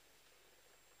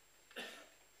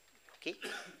 Okay.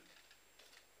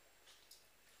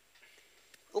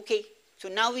 Okay, so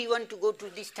now we want to go to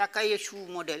this Takayasu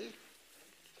model,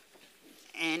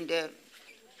 and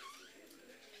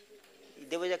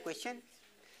there was a question.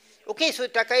 Okay, so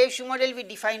Takayasu model we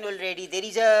defined already. There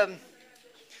is a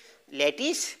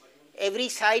lattice. Every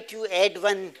site you add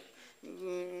one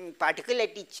particle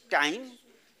at each time,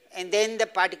 and then the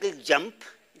particles jump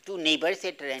to neighbors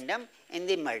at random and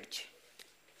they merge.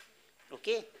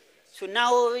 Okay. So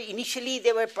now initially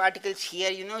there were particles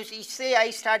here, say I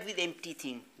start with empty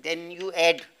thing, then you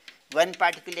add one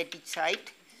particle at each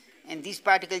site, and this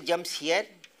particle jumps here,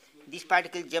 this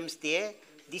particle jumps there,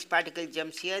 this particle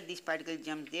jumps here, this particle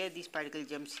jumps there, this particle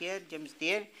jumps here, jumps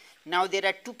there. Now there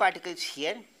are 2 particles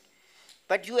here,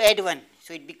 but you add one,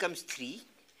 so it becomes 3,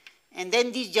 and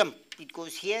then this jump, it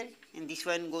goes here, and this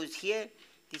one goes here,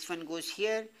 this one goes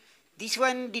here. This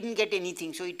one didn't get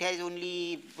anything, so it has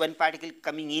only one particle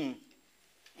coming in,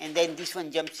 and then this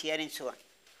one jumps here and so on.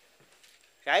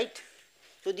 Right?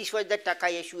 So this was the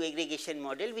Takayasu aggregation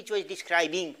model, which was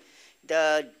describing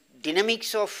the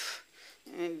dynamics of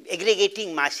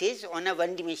aggregating masses on a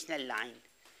one-dimensional line.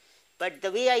 But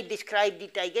the way I described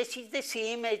it, I guess, is the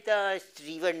same as the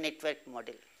river network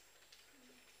model.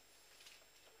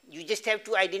 You just have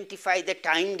to identify the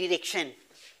time direction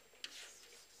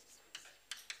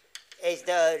as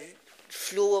the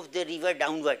flow of the river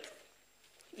downward.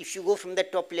 If you go from the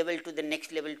top level to the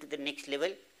next level to the next level,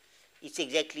 it's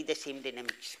exactly the same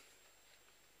dynamics.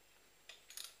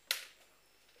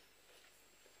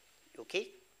 Okay?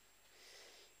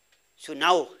 So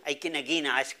now I can again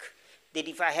ask that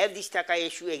if I have this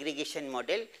Takayasu aggregation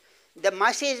model, the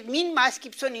mean mass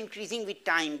keeps on increasing with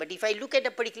time, but if I look at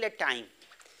a particular time,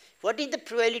 what is the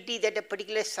probability that a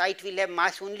particular site will have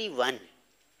mass only 1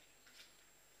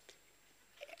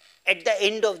 at the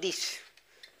end of this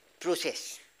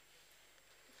process?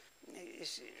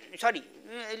 Sorry,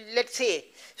 let's say,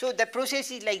 so the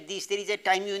process is like this, there is a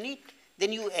time unit,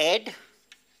 then you add,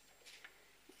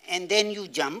 and then you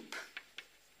jump,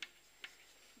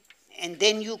 and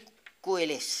then you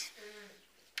coalesce.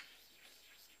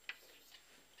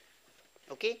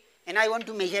 Okay? And I want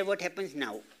to measure what happens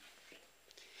now.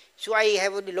 So I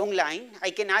have a long line.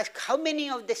 I can ask how many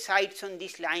of the sites on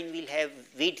this line will have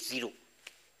weight 0?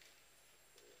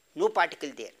 No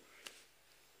particle there.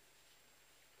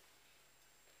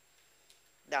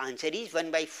 The answer is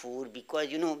 1 by 4 because,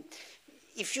 you know,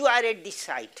 if you are at this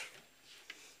site,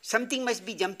 something must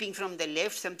be jumping from the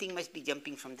left, something must be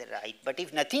jumping from the right. But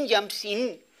if nothing jumps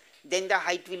in, then the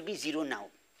height will be 0 now.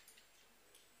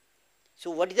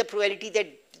 So what is the probability that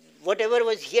whatever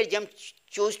was here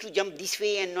chose to jump this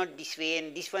way and not this way,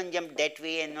 and this one jumped that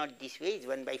way and not this way? Is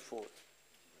 1 by 4.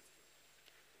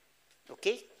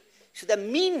 Okay? So the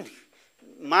mean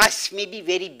mass may be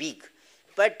very big,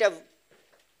 but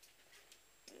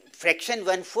fraction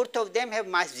 1/4 of them have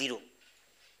mass 0.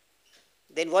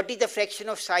 Then what is the fraction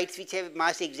of sites which have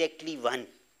mass exactly 1?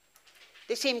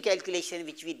 The same calculation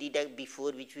which we did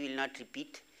before, which we will not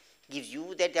repeat, gives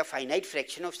you that a finite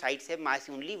fraction of sites have mass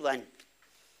only 1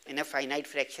 and a finite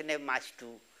fraction have mass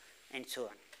 2 and so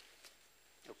on.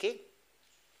 Okay?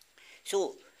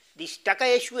 So this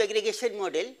Takayasu aggregation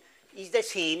model is the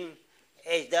same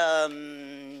as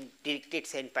the directed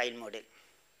sand pile model.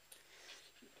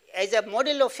 As a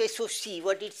model of SOC,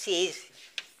 what it says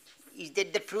is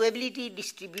that the probability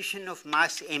distribution of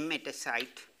mass m at a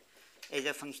site as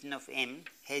a function of m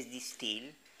has this tail,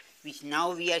 which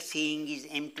now we are saying is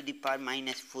m to the power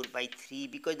minus 4 by 3,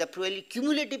 because the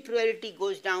cumulative probability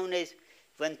goes down as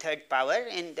 1/3 power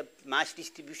and the mass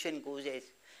distribution goes as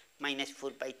minus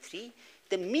 4 by 3.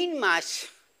 The mean mass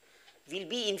will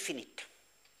be infinite.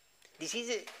 This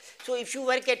is so if you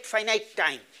work at finite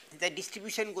time, the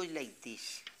distribution goes like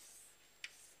this.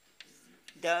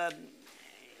 The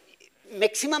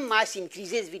maximum mass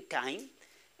increases with time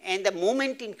and the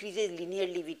moment increases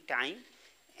linearly with time,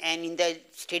 and in the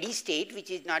steady state, which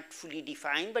is not fully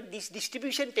defined, but this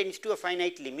distribution tends to a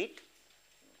finite limit,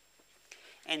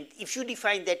 and if you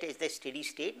define that as the steady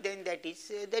state, then that is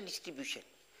the distribution.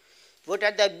 What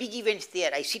are the big events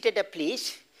there? I sit at a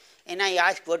place and I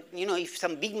ask what, you know, if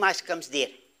some big mass comes there,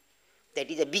 that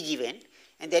is a big event,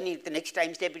 and then the next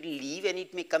time step it will leave and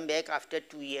it may come back after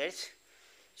 2 years.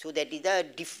 So that is the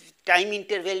time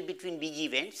interval between big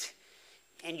events,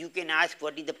 and you can ask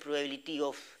what is the probability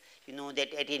of, you know,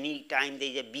 that at any time there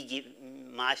is a big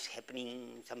mass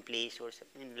happening someplace or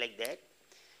something like that.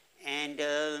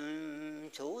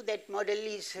 And so that model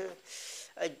is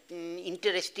an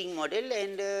interesting model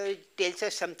and tells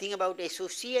us something about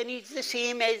SOC, and it's the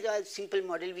same as a simple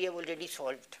model we have already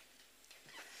solved.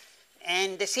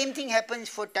 And the same thing happens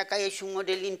for Takayasu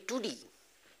model in 2D.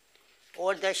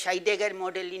 Or the Scheidegger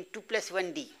model in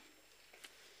 2+1D.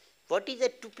 What is a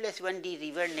 2+1D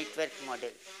river network model?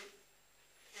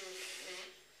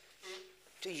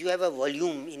 So you have a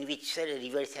volume in which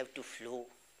rivers have to flow.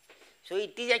 So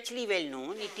it is actually well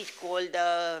known. It is called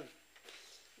the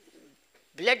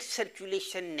blood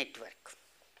circulation network.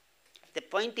 The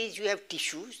point is you have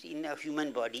tissues in a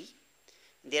human body.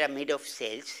 They are made of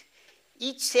cells.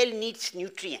 Each cell needs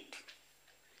nutrient.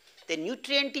 The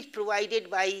nutrient is provided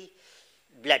by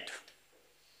blood.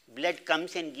 Blood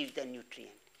comes and gives the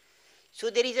nutrient. So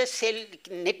there is a cell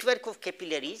network of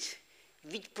capillaries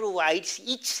which provides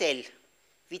each cell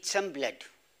with some blood.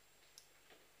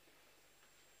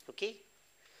 Okay?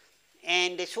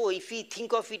 And so if we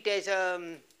think of it as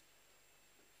a,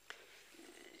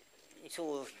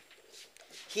 so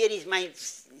here is my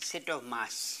set of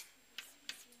mass.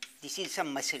 This is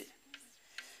some muscle.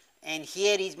 And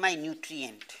here is my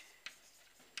nutrient.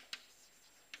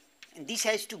 And this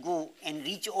has to go and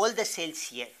reach all the cells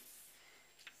here.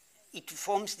 It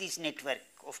forms this network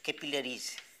of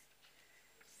capillaries.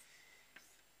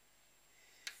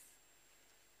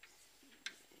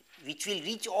 Which will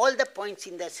reach all the points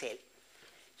in the cell.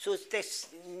 So this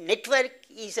network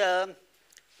is a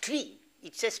tree,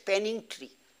 it's a spanning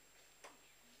tree.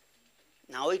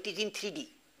 Now it is in 3D,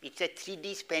 it's a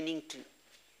 3D spanning tree.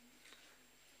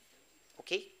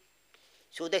 Okay?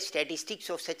 So the statistics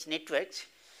of such networks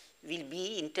will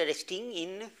be interesting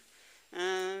in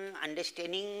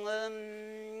understanding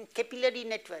capillary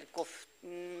network of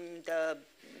the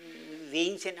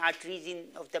veins and arteries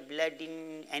of the blood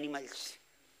in animals.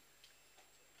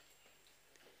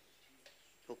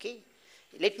 Okay.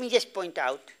 Let me just point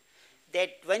out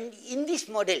that when in this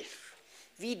model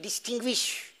we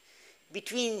distinguish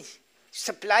between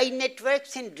supply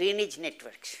networks and drainage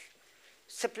networks.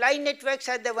 Supply networks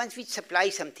are the ones which supply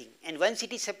something, and once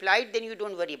it is supplied, then you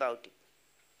don't worry about it.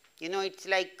 You know, it's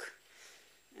like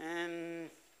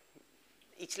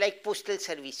postal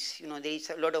service. You know, there is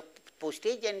a lot of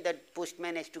postage, and the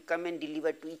postman has to come and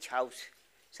deliver to each house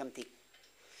something.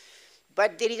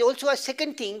 But there is also a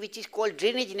second thing which is called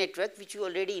drainage network, which you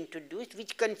already introduced,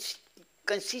 which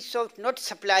consists of not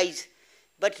supplies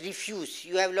but refuse.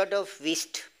 You have a lot of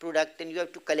waste product and you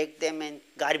have to collect them, and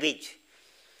garbage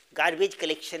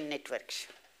collection networks.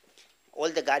 All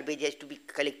the garbage has to be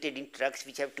collected in trucks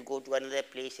which have to go to another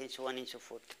place and so on and so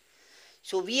forth.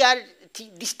 So we are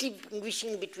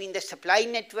distinguishing between the supply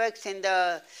networks and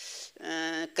the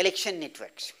collection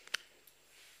networks.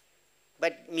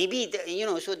 But maybe,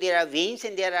 so there are veins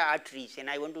and there are arteries, and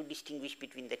I want to distinguish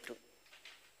between the two.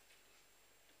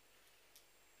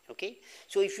 Okay?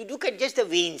 So if you look at just the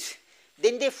veins,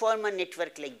 then they form a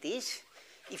network like this.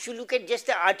 If you look at just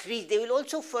the arteries, they will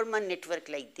also form a network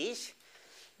like this.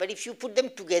 But if you put them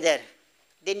together,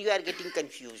 then you are getting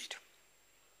confused.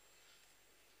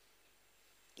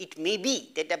 It may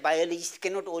be that a biologist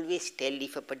cannot always tell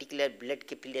if a particular blood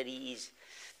capillary is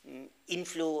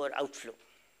inflow or outflow.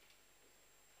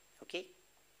 Okay?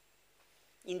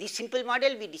 In this simple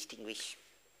model, we distinguish.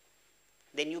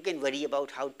 Then you can worry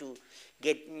about how to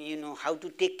get, how to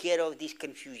take care of this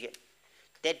confusion.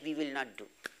 That we will not do.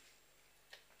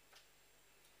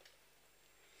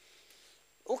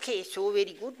 Okay, so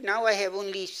very good. Now I have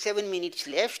only 7 minutes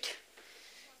left.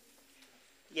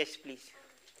 Yes, please.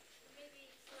 Maybe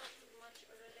it's not much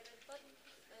relevant, but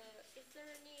is there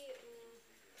any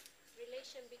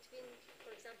relation between,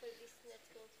 for example, this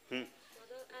network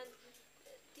model and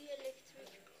the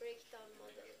electric breakdown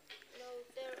model?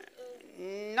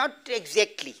 No, not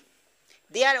exactly.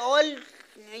 They are all,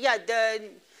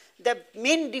 the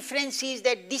main difference is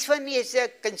that this one is a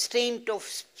constraint of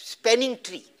spanning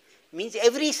tree. Means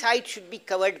every side should be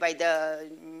covered by the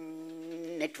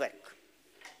network.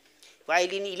 While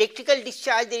in electrical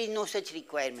discharge, there is no such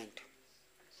requirement.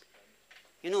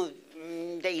 The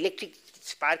electric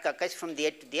spark occurs from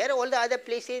there to there. All the other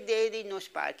places, there is no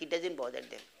spark. It doesn't bother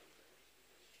them.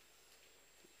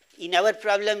 In our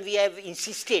problem, we have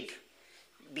insisted,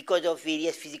 because of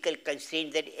various physical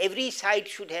constraints, that every side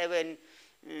should have a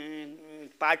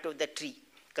part of the tree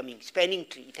coming, spanning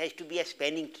tree. It has to be a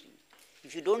spanning tree.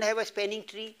 If you don't have a spanning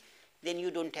tree, then you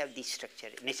don't have this structure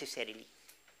necessarily.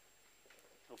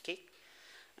 Okay?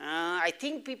 I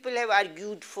think people have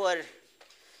argued for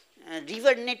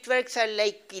river networks are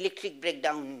like electric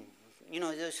breakdown.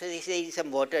 So they say some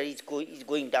water is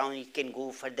going down, it can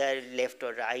go further left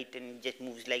or right, and it just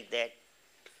moves like that.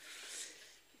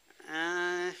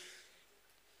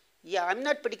 I'm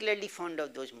not particularly fond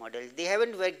of those models. They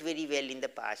haven't worked very well in the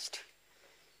past.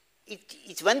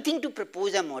 It's one thing to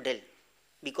propose a model,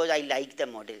 because I like the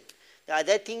model. The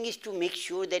other thing is to make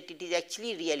sure that it is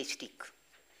actually realistic.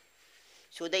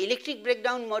 So the electric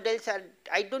breakdown models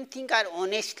I don't think are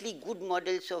honestly good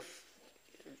models of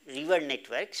river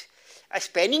networks. A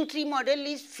spanning tree model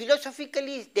is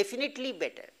philosophically definitely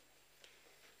better,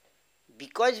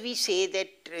 because we say that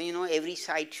every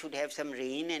site should have some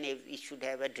rain and it should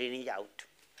have a drainage out.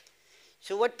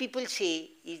 So what people say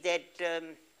is that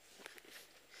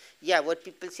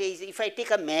if I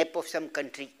take a map of some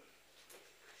country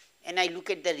and I look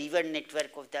at the river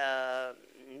network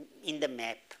in the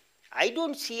map, I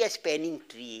don't see a spanning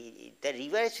tree. The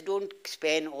rivers don't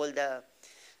span all the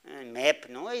map,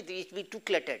 no, it will be too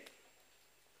cluttered.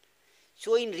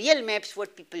 So in real maps,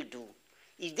 what people do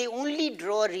is they only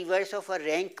draw rivers of a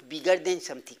rank bigger than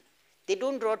something. They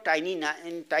don't draw tiny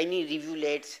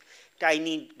rivulets,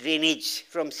 tiny drainage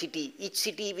from city. Each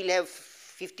city will have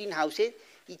 15 houses,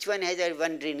 each one has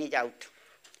one drainage out.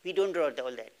 We don't draw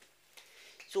all that.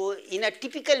 So in a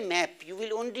typical map, you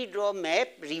will only draw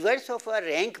rivers of a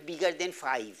rank bigger than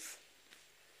 5.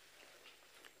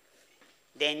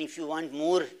 Then if you want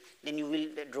more, then you will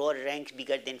draw ranks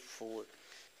bigger than 4.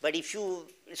 But if you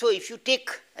take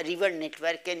a river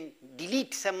network and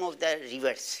delete some of the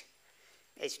rivers,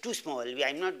 it's too small,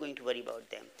 I'm not going to worry about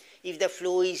them. If the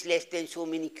flow is less than so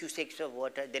many cusecs of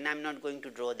water, then I'm not going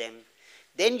to draw them.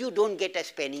 Then you don't get a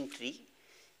spanning tree.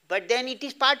 But then it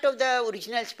is part of the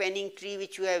original spanning tree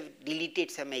which you have deleted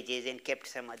some edges and kept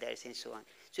some others and so on.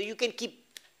 So you can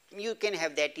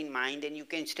have that in mind, and you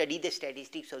can study the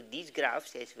statistics of these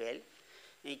graphs as well,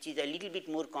 which is a little bit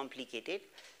more complicated.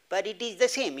 But it is the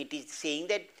same. It is saying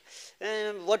that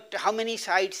how many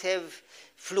sites have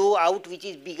flow out which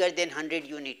is bigger than 100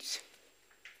 units,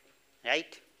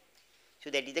 right? So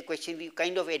that is the question we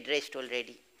kind of addressed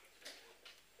already.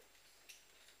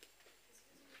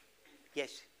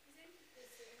 Yes. Isn't it the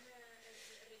same as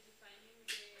redefining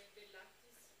the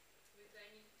lattice with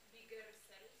any bigger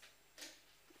cells?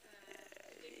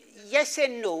 Yes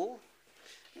and no.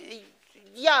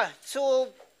 Yeah, so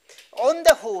on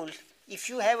the whole, if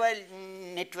you have a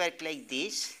network like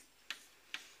this,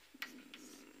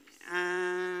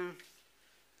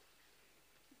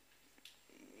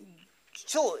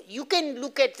 so you can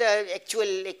look at the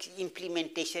actual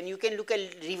implementation, you can look at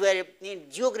river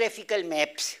geographical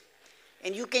maps,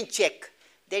 and you can check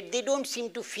that they don't seem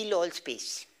to fill all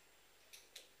space.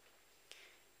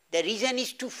 The reason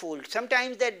is twofold.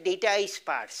 Sometimes the data is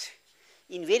sparse.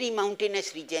 In very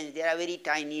mountainous regions, there are very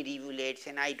tiny rivulets,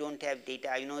 and I don't have data.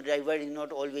 The river is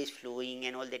not always flowing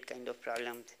and all that kind of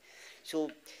problems.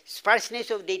 So sparseness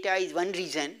of data is one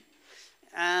reason.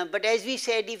 But as we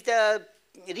said, if the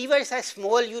rivers are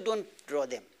small, you don't draw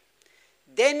them.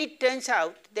 Then it turns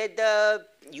out that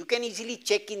you can easily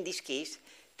check in this case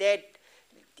that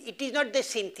it is not the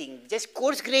same thing. Just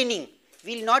coarse graining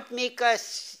will not make a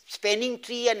spanning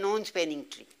tree a non-spanning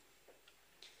tree.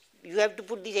 You have to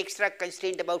put this extra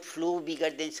constraint about flow bigger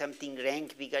than something,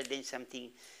 rank bigger than something.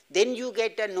 Then you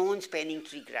get a non-spanning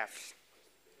tree graph.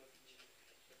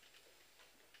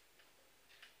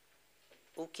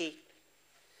 Okay.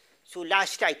 So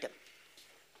last item.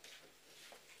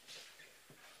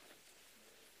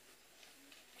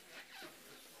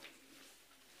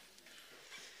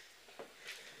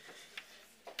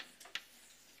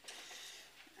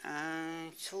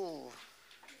 So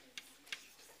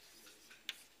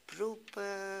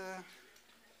proper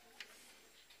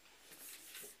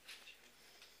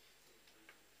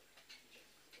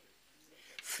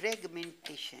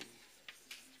fragmentation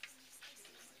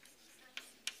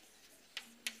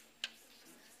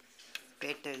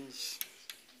patterns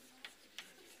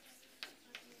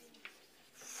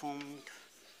formed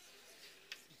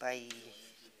by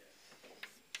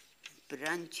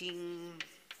branching,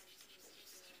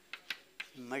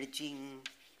 merging,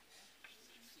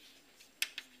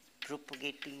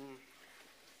 propagating,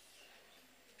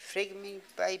 fragment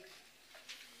by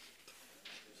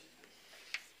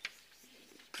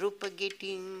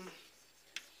propagating,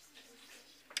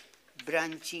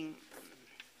 branching,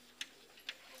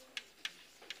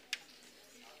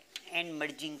 and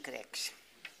merging cracks.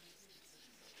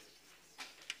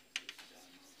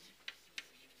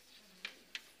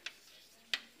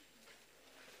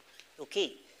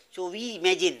 Okay, so we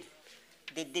imagine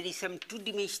that there is some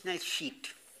two-dimensional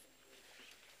sheet,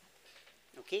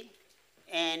 okay,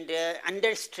 and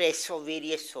under stress of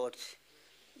various sorts,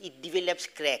 it develops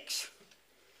cracks,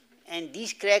 and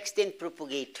these cracks then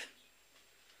propagate,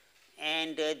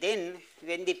 and then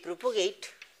when they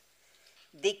propagate,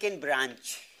 they can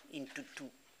branch into two,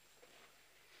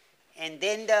 and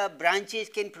then the branches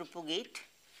can propagate,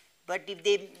 but if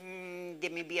there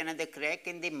may be another crack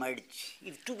and they merge.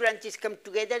 If two branches come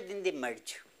together, then they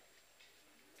merge.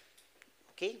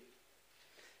 Okay,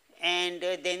 and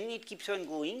then it keeps on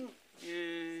going,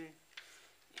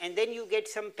 and then you get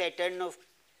some pattern of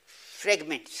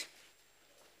fragments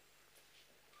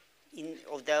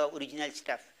of the original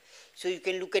stuff. So you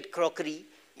can look at crockery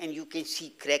and you can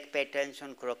see crack patterns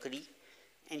on crockery,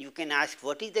 and you can ask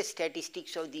what is the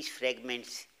statistics of these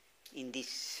fragments in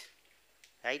this,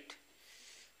 right?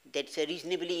 That's a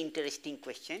reasonably interesting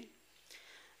question.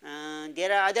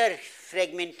 There are other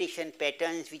fragmentation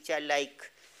patterns which are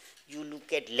like, you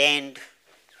look at land,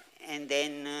 and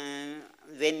then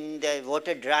when the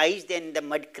water dries, then the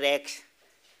mud cracks,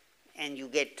 and you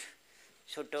get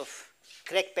sort of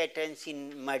crack patterns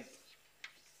in mud,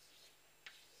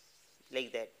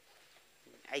 like that.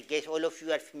 I guess all of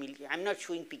you are familiar. I am not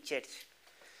showing pictures.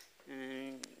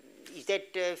 Is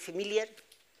that familiar?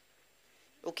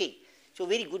 Okay. So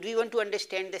very good. We want to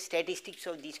understand the statistics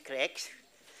of these cracks.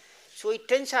 So it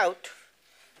turns out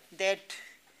that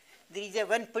there is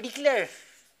one particular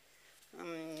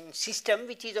system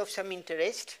which is of some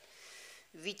interest,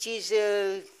 which is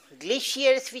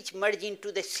glaciers which merge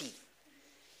into the sea.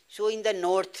 So in the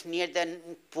north, near the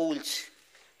poles,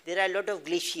 there are a lot of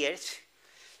glaciers,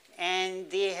 and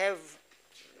they have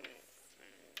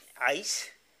ice,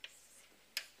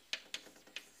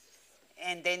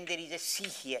 and then there is a sea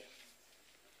here.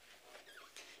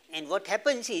 And what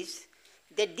happens is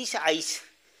that this ice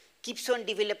keeps on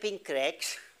developing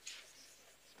cracks,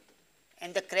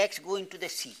 and the cracks go into the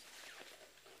sea,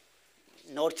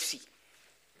 North Sea.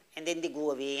 And then they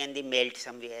go away and they melt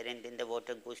somewhere, and then the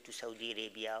water goes to Saudi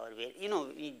Arabia or where,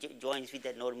 it joins with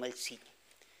the normal sea.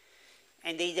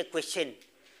 And there is a question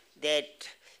that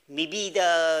maybe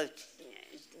the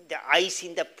ice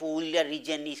in the polar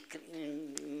region is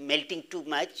melting too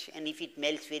much, and if it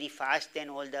melts very fast, then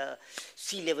all the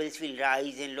sea levels will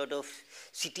rise and a lot of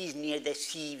cities near the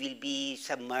sea will be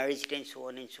submerged and so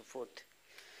on and so forth.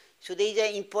 So there is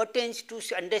an importance to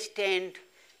understand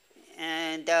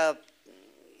the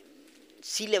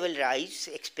sea level rise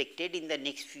expected in the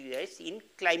next few years in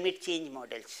climate change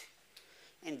models.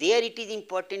 And there it is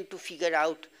important to figure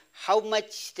out how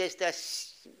much does the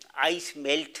ice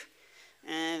melt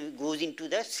goes into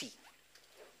the sea.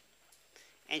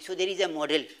 And so there is a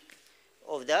model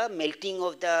of the melting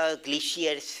of the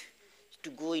glaciers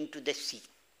to go into the sea.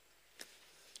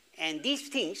 And these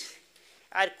things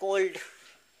are called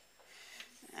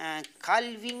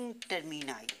calving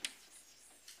termini.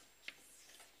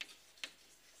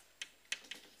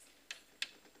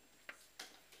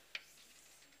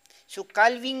 So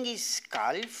calving is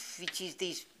calf, which is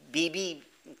this baby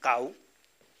cow.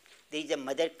 There is a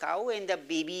mother cow and the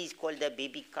baby is called the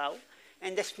baby cow.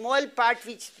 And the small part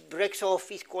which breaks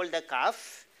off is called the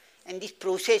calf. And this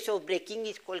process of breaking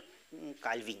is called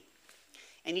calving.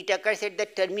 And it occurs at the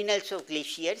terminals of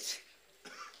glaciers.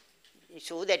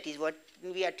 So that is what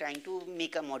we are trying to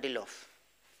make a model of.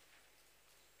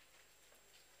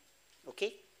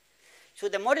 Okay? So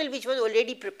the model which was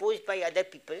already proposed by other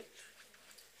people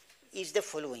is the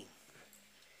following,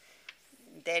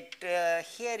 that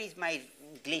here is my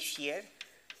glacier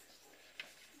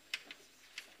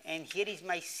and here is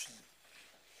my sea.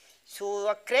 So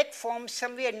a crack forms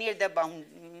somewhere near the bound,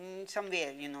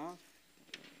 somewhere,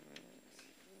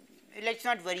 let's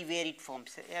not worry where it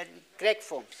forms, crack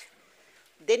forms.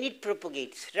 Then it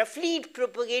propagates. Roughly it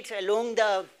propagates along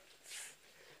the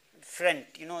front,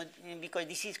 because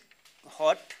this is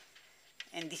hot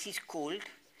and this is cold.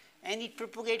 And it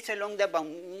propagates along the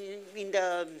bound in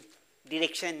the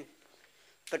direction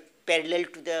but parallel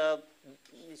to the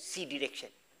sea direction.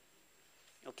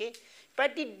 Okay?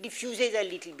 But it diffuses a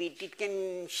little bit, it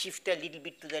can shift a little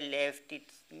bit to the left,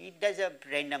 it does a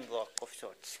random walk of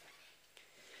sorts.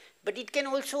 But it can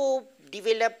also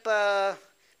develop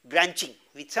branching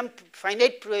with some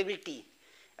finite probability.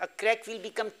 A crack will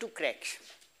become two cracks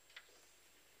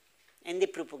and they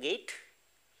propagate.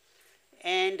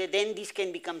 And then these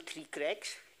can become three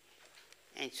cracks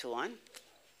and so on.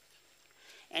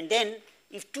 And then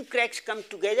if two cracks come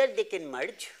together, they can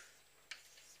merge.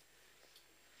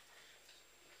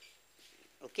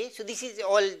 Okay, so this is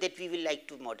all that we will like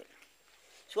to model.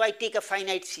 So I take a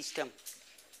finite system.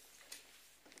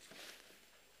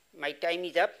 My time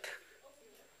is up.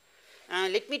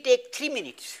 Let me take 3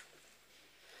 minutes.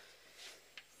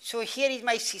 So here is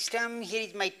my system, here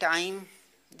is my time,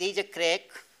 there is a crack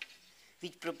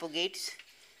which propagates,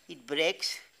 it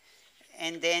breaks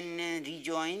and then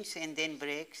rejoins and then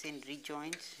breaks and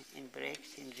rejoins and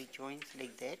breaks and rejoins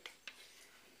like that.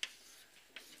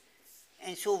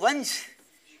 And so once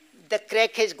the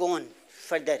crack has gone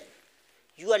further,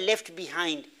 you are left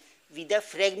behind with a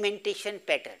fragmentation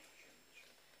pattern.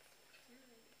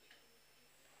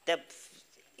 The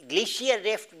glacier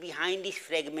left behind is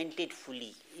fragmented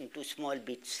fully into small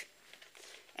bits.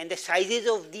 And the sizes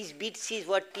of these bits is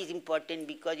what is important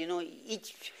because,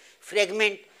 each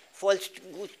fragment falls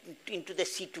into the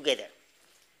sea together.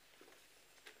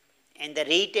 And the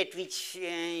rate at which,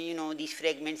 these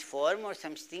fragments form or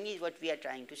something is what we are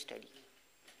trying to study.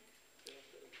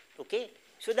 Okay?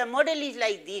 So the model is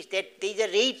like this, that there is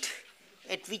a rate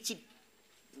at which it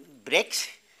breaks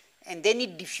and then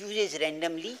it diffuses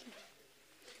randomly.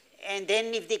 And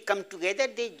then if they come together,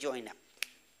 they join up.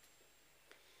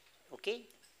 Okay?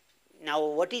 Now,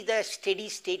 what is the steady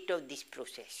state of this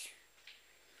process?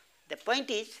 The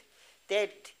point is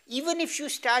that even if you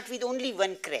start with only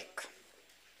one crack,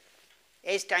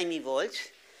 as time evolves,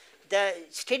 the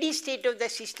steady state of the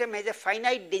system has a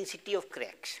finite density of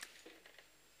cracks.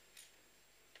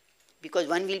 Because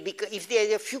one will be, if there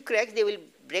is a few cracks, they will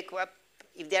break up.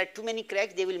 If there are too many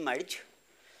cracks, they will merge.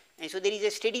 And so there is a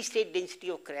steady state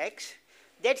density of cracks.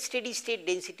 That steady state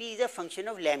density is a function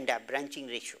of lambda, branching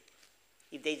ratio.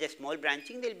 If there is a small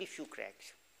branching, there will be few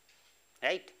cracks,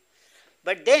 right?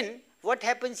 But then what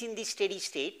happens in this steady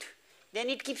state? Then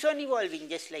it keeps on evolving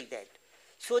just like that.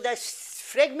 So the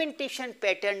fragmentation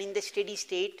pattern in the steady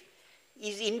state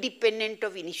is independent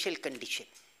of initial condition.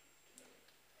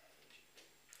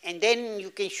 And then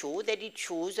you can show that it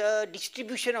shows a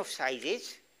distribution of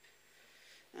sizes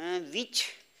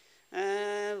which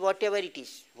whatever it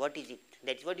is, what is it?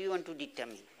 That's what you want to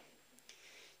determine.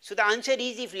 So the answer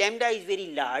is, if lambda is very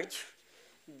large,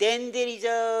 then there is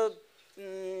a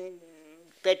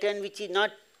pattern which is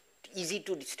not easy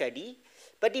to study.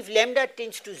 But if lambda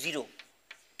tends to 0,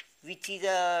 which is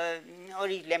or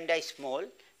if lambda is small,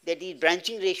 that is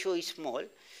branching ratio is small,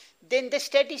 then the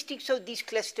statistics of these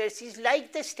clusters is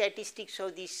like the statistics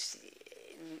of these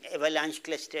avalanche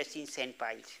clusters in sand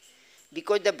piles,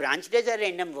 because the branch does a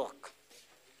random walk.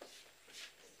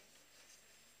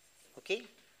 Okay?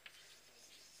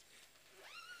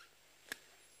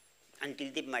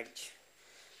 Until they merge.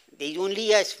 There is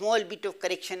only a small bit of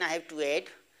correction I have to add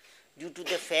due to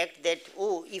the fact that,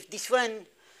 oh, if this one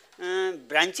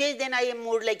branches, then I am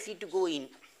more likely to go in.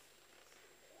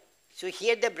 So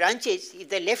here the branches, if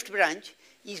the left branch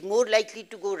is more likely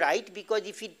to go right, because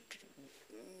if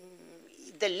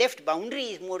the left boundary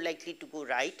is more likely to go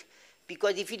right,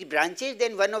 because if it branches,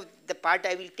 then one of the part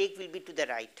I will take will be to the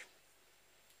right.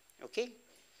 Okay?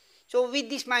 So with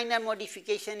this minor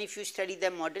modification, if you study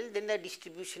the model, then the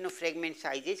distribution of fragment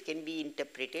sizes can be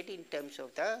interpreted in terms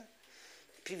of the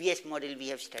previous model we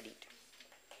have studied.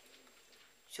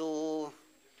 So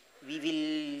we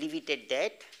will leave it at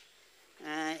that.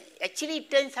 Actually,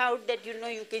 it turns out that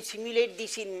you can simulate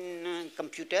this in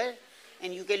computer,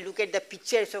 and you can look at the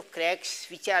pictures of cracks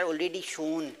which are already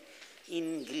shown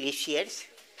in glaciers,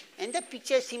 and the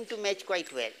pictures seem to match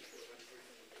quite well.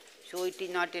 So it is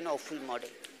not an awful model.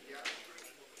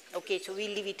 Okay, so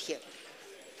we'll leave it here.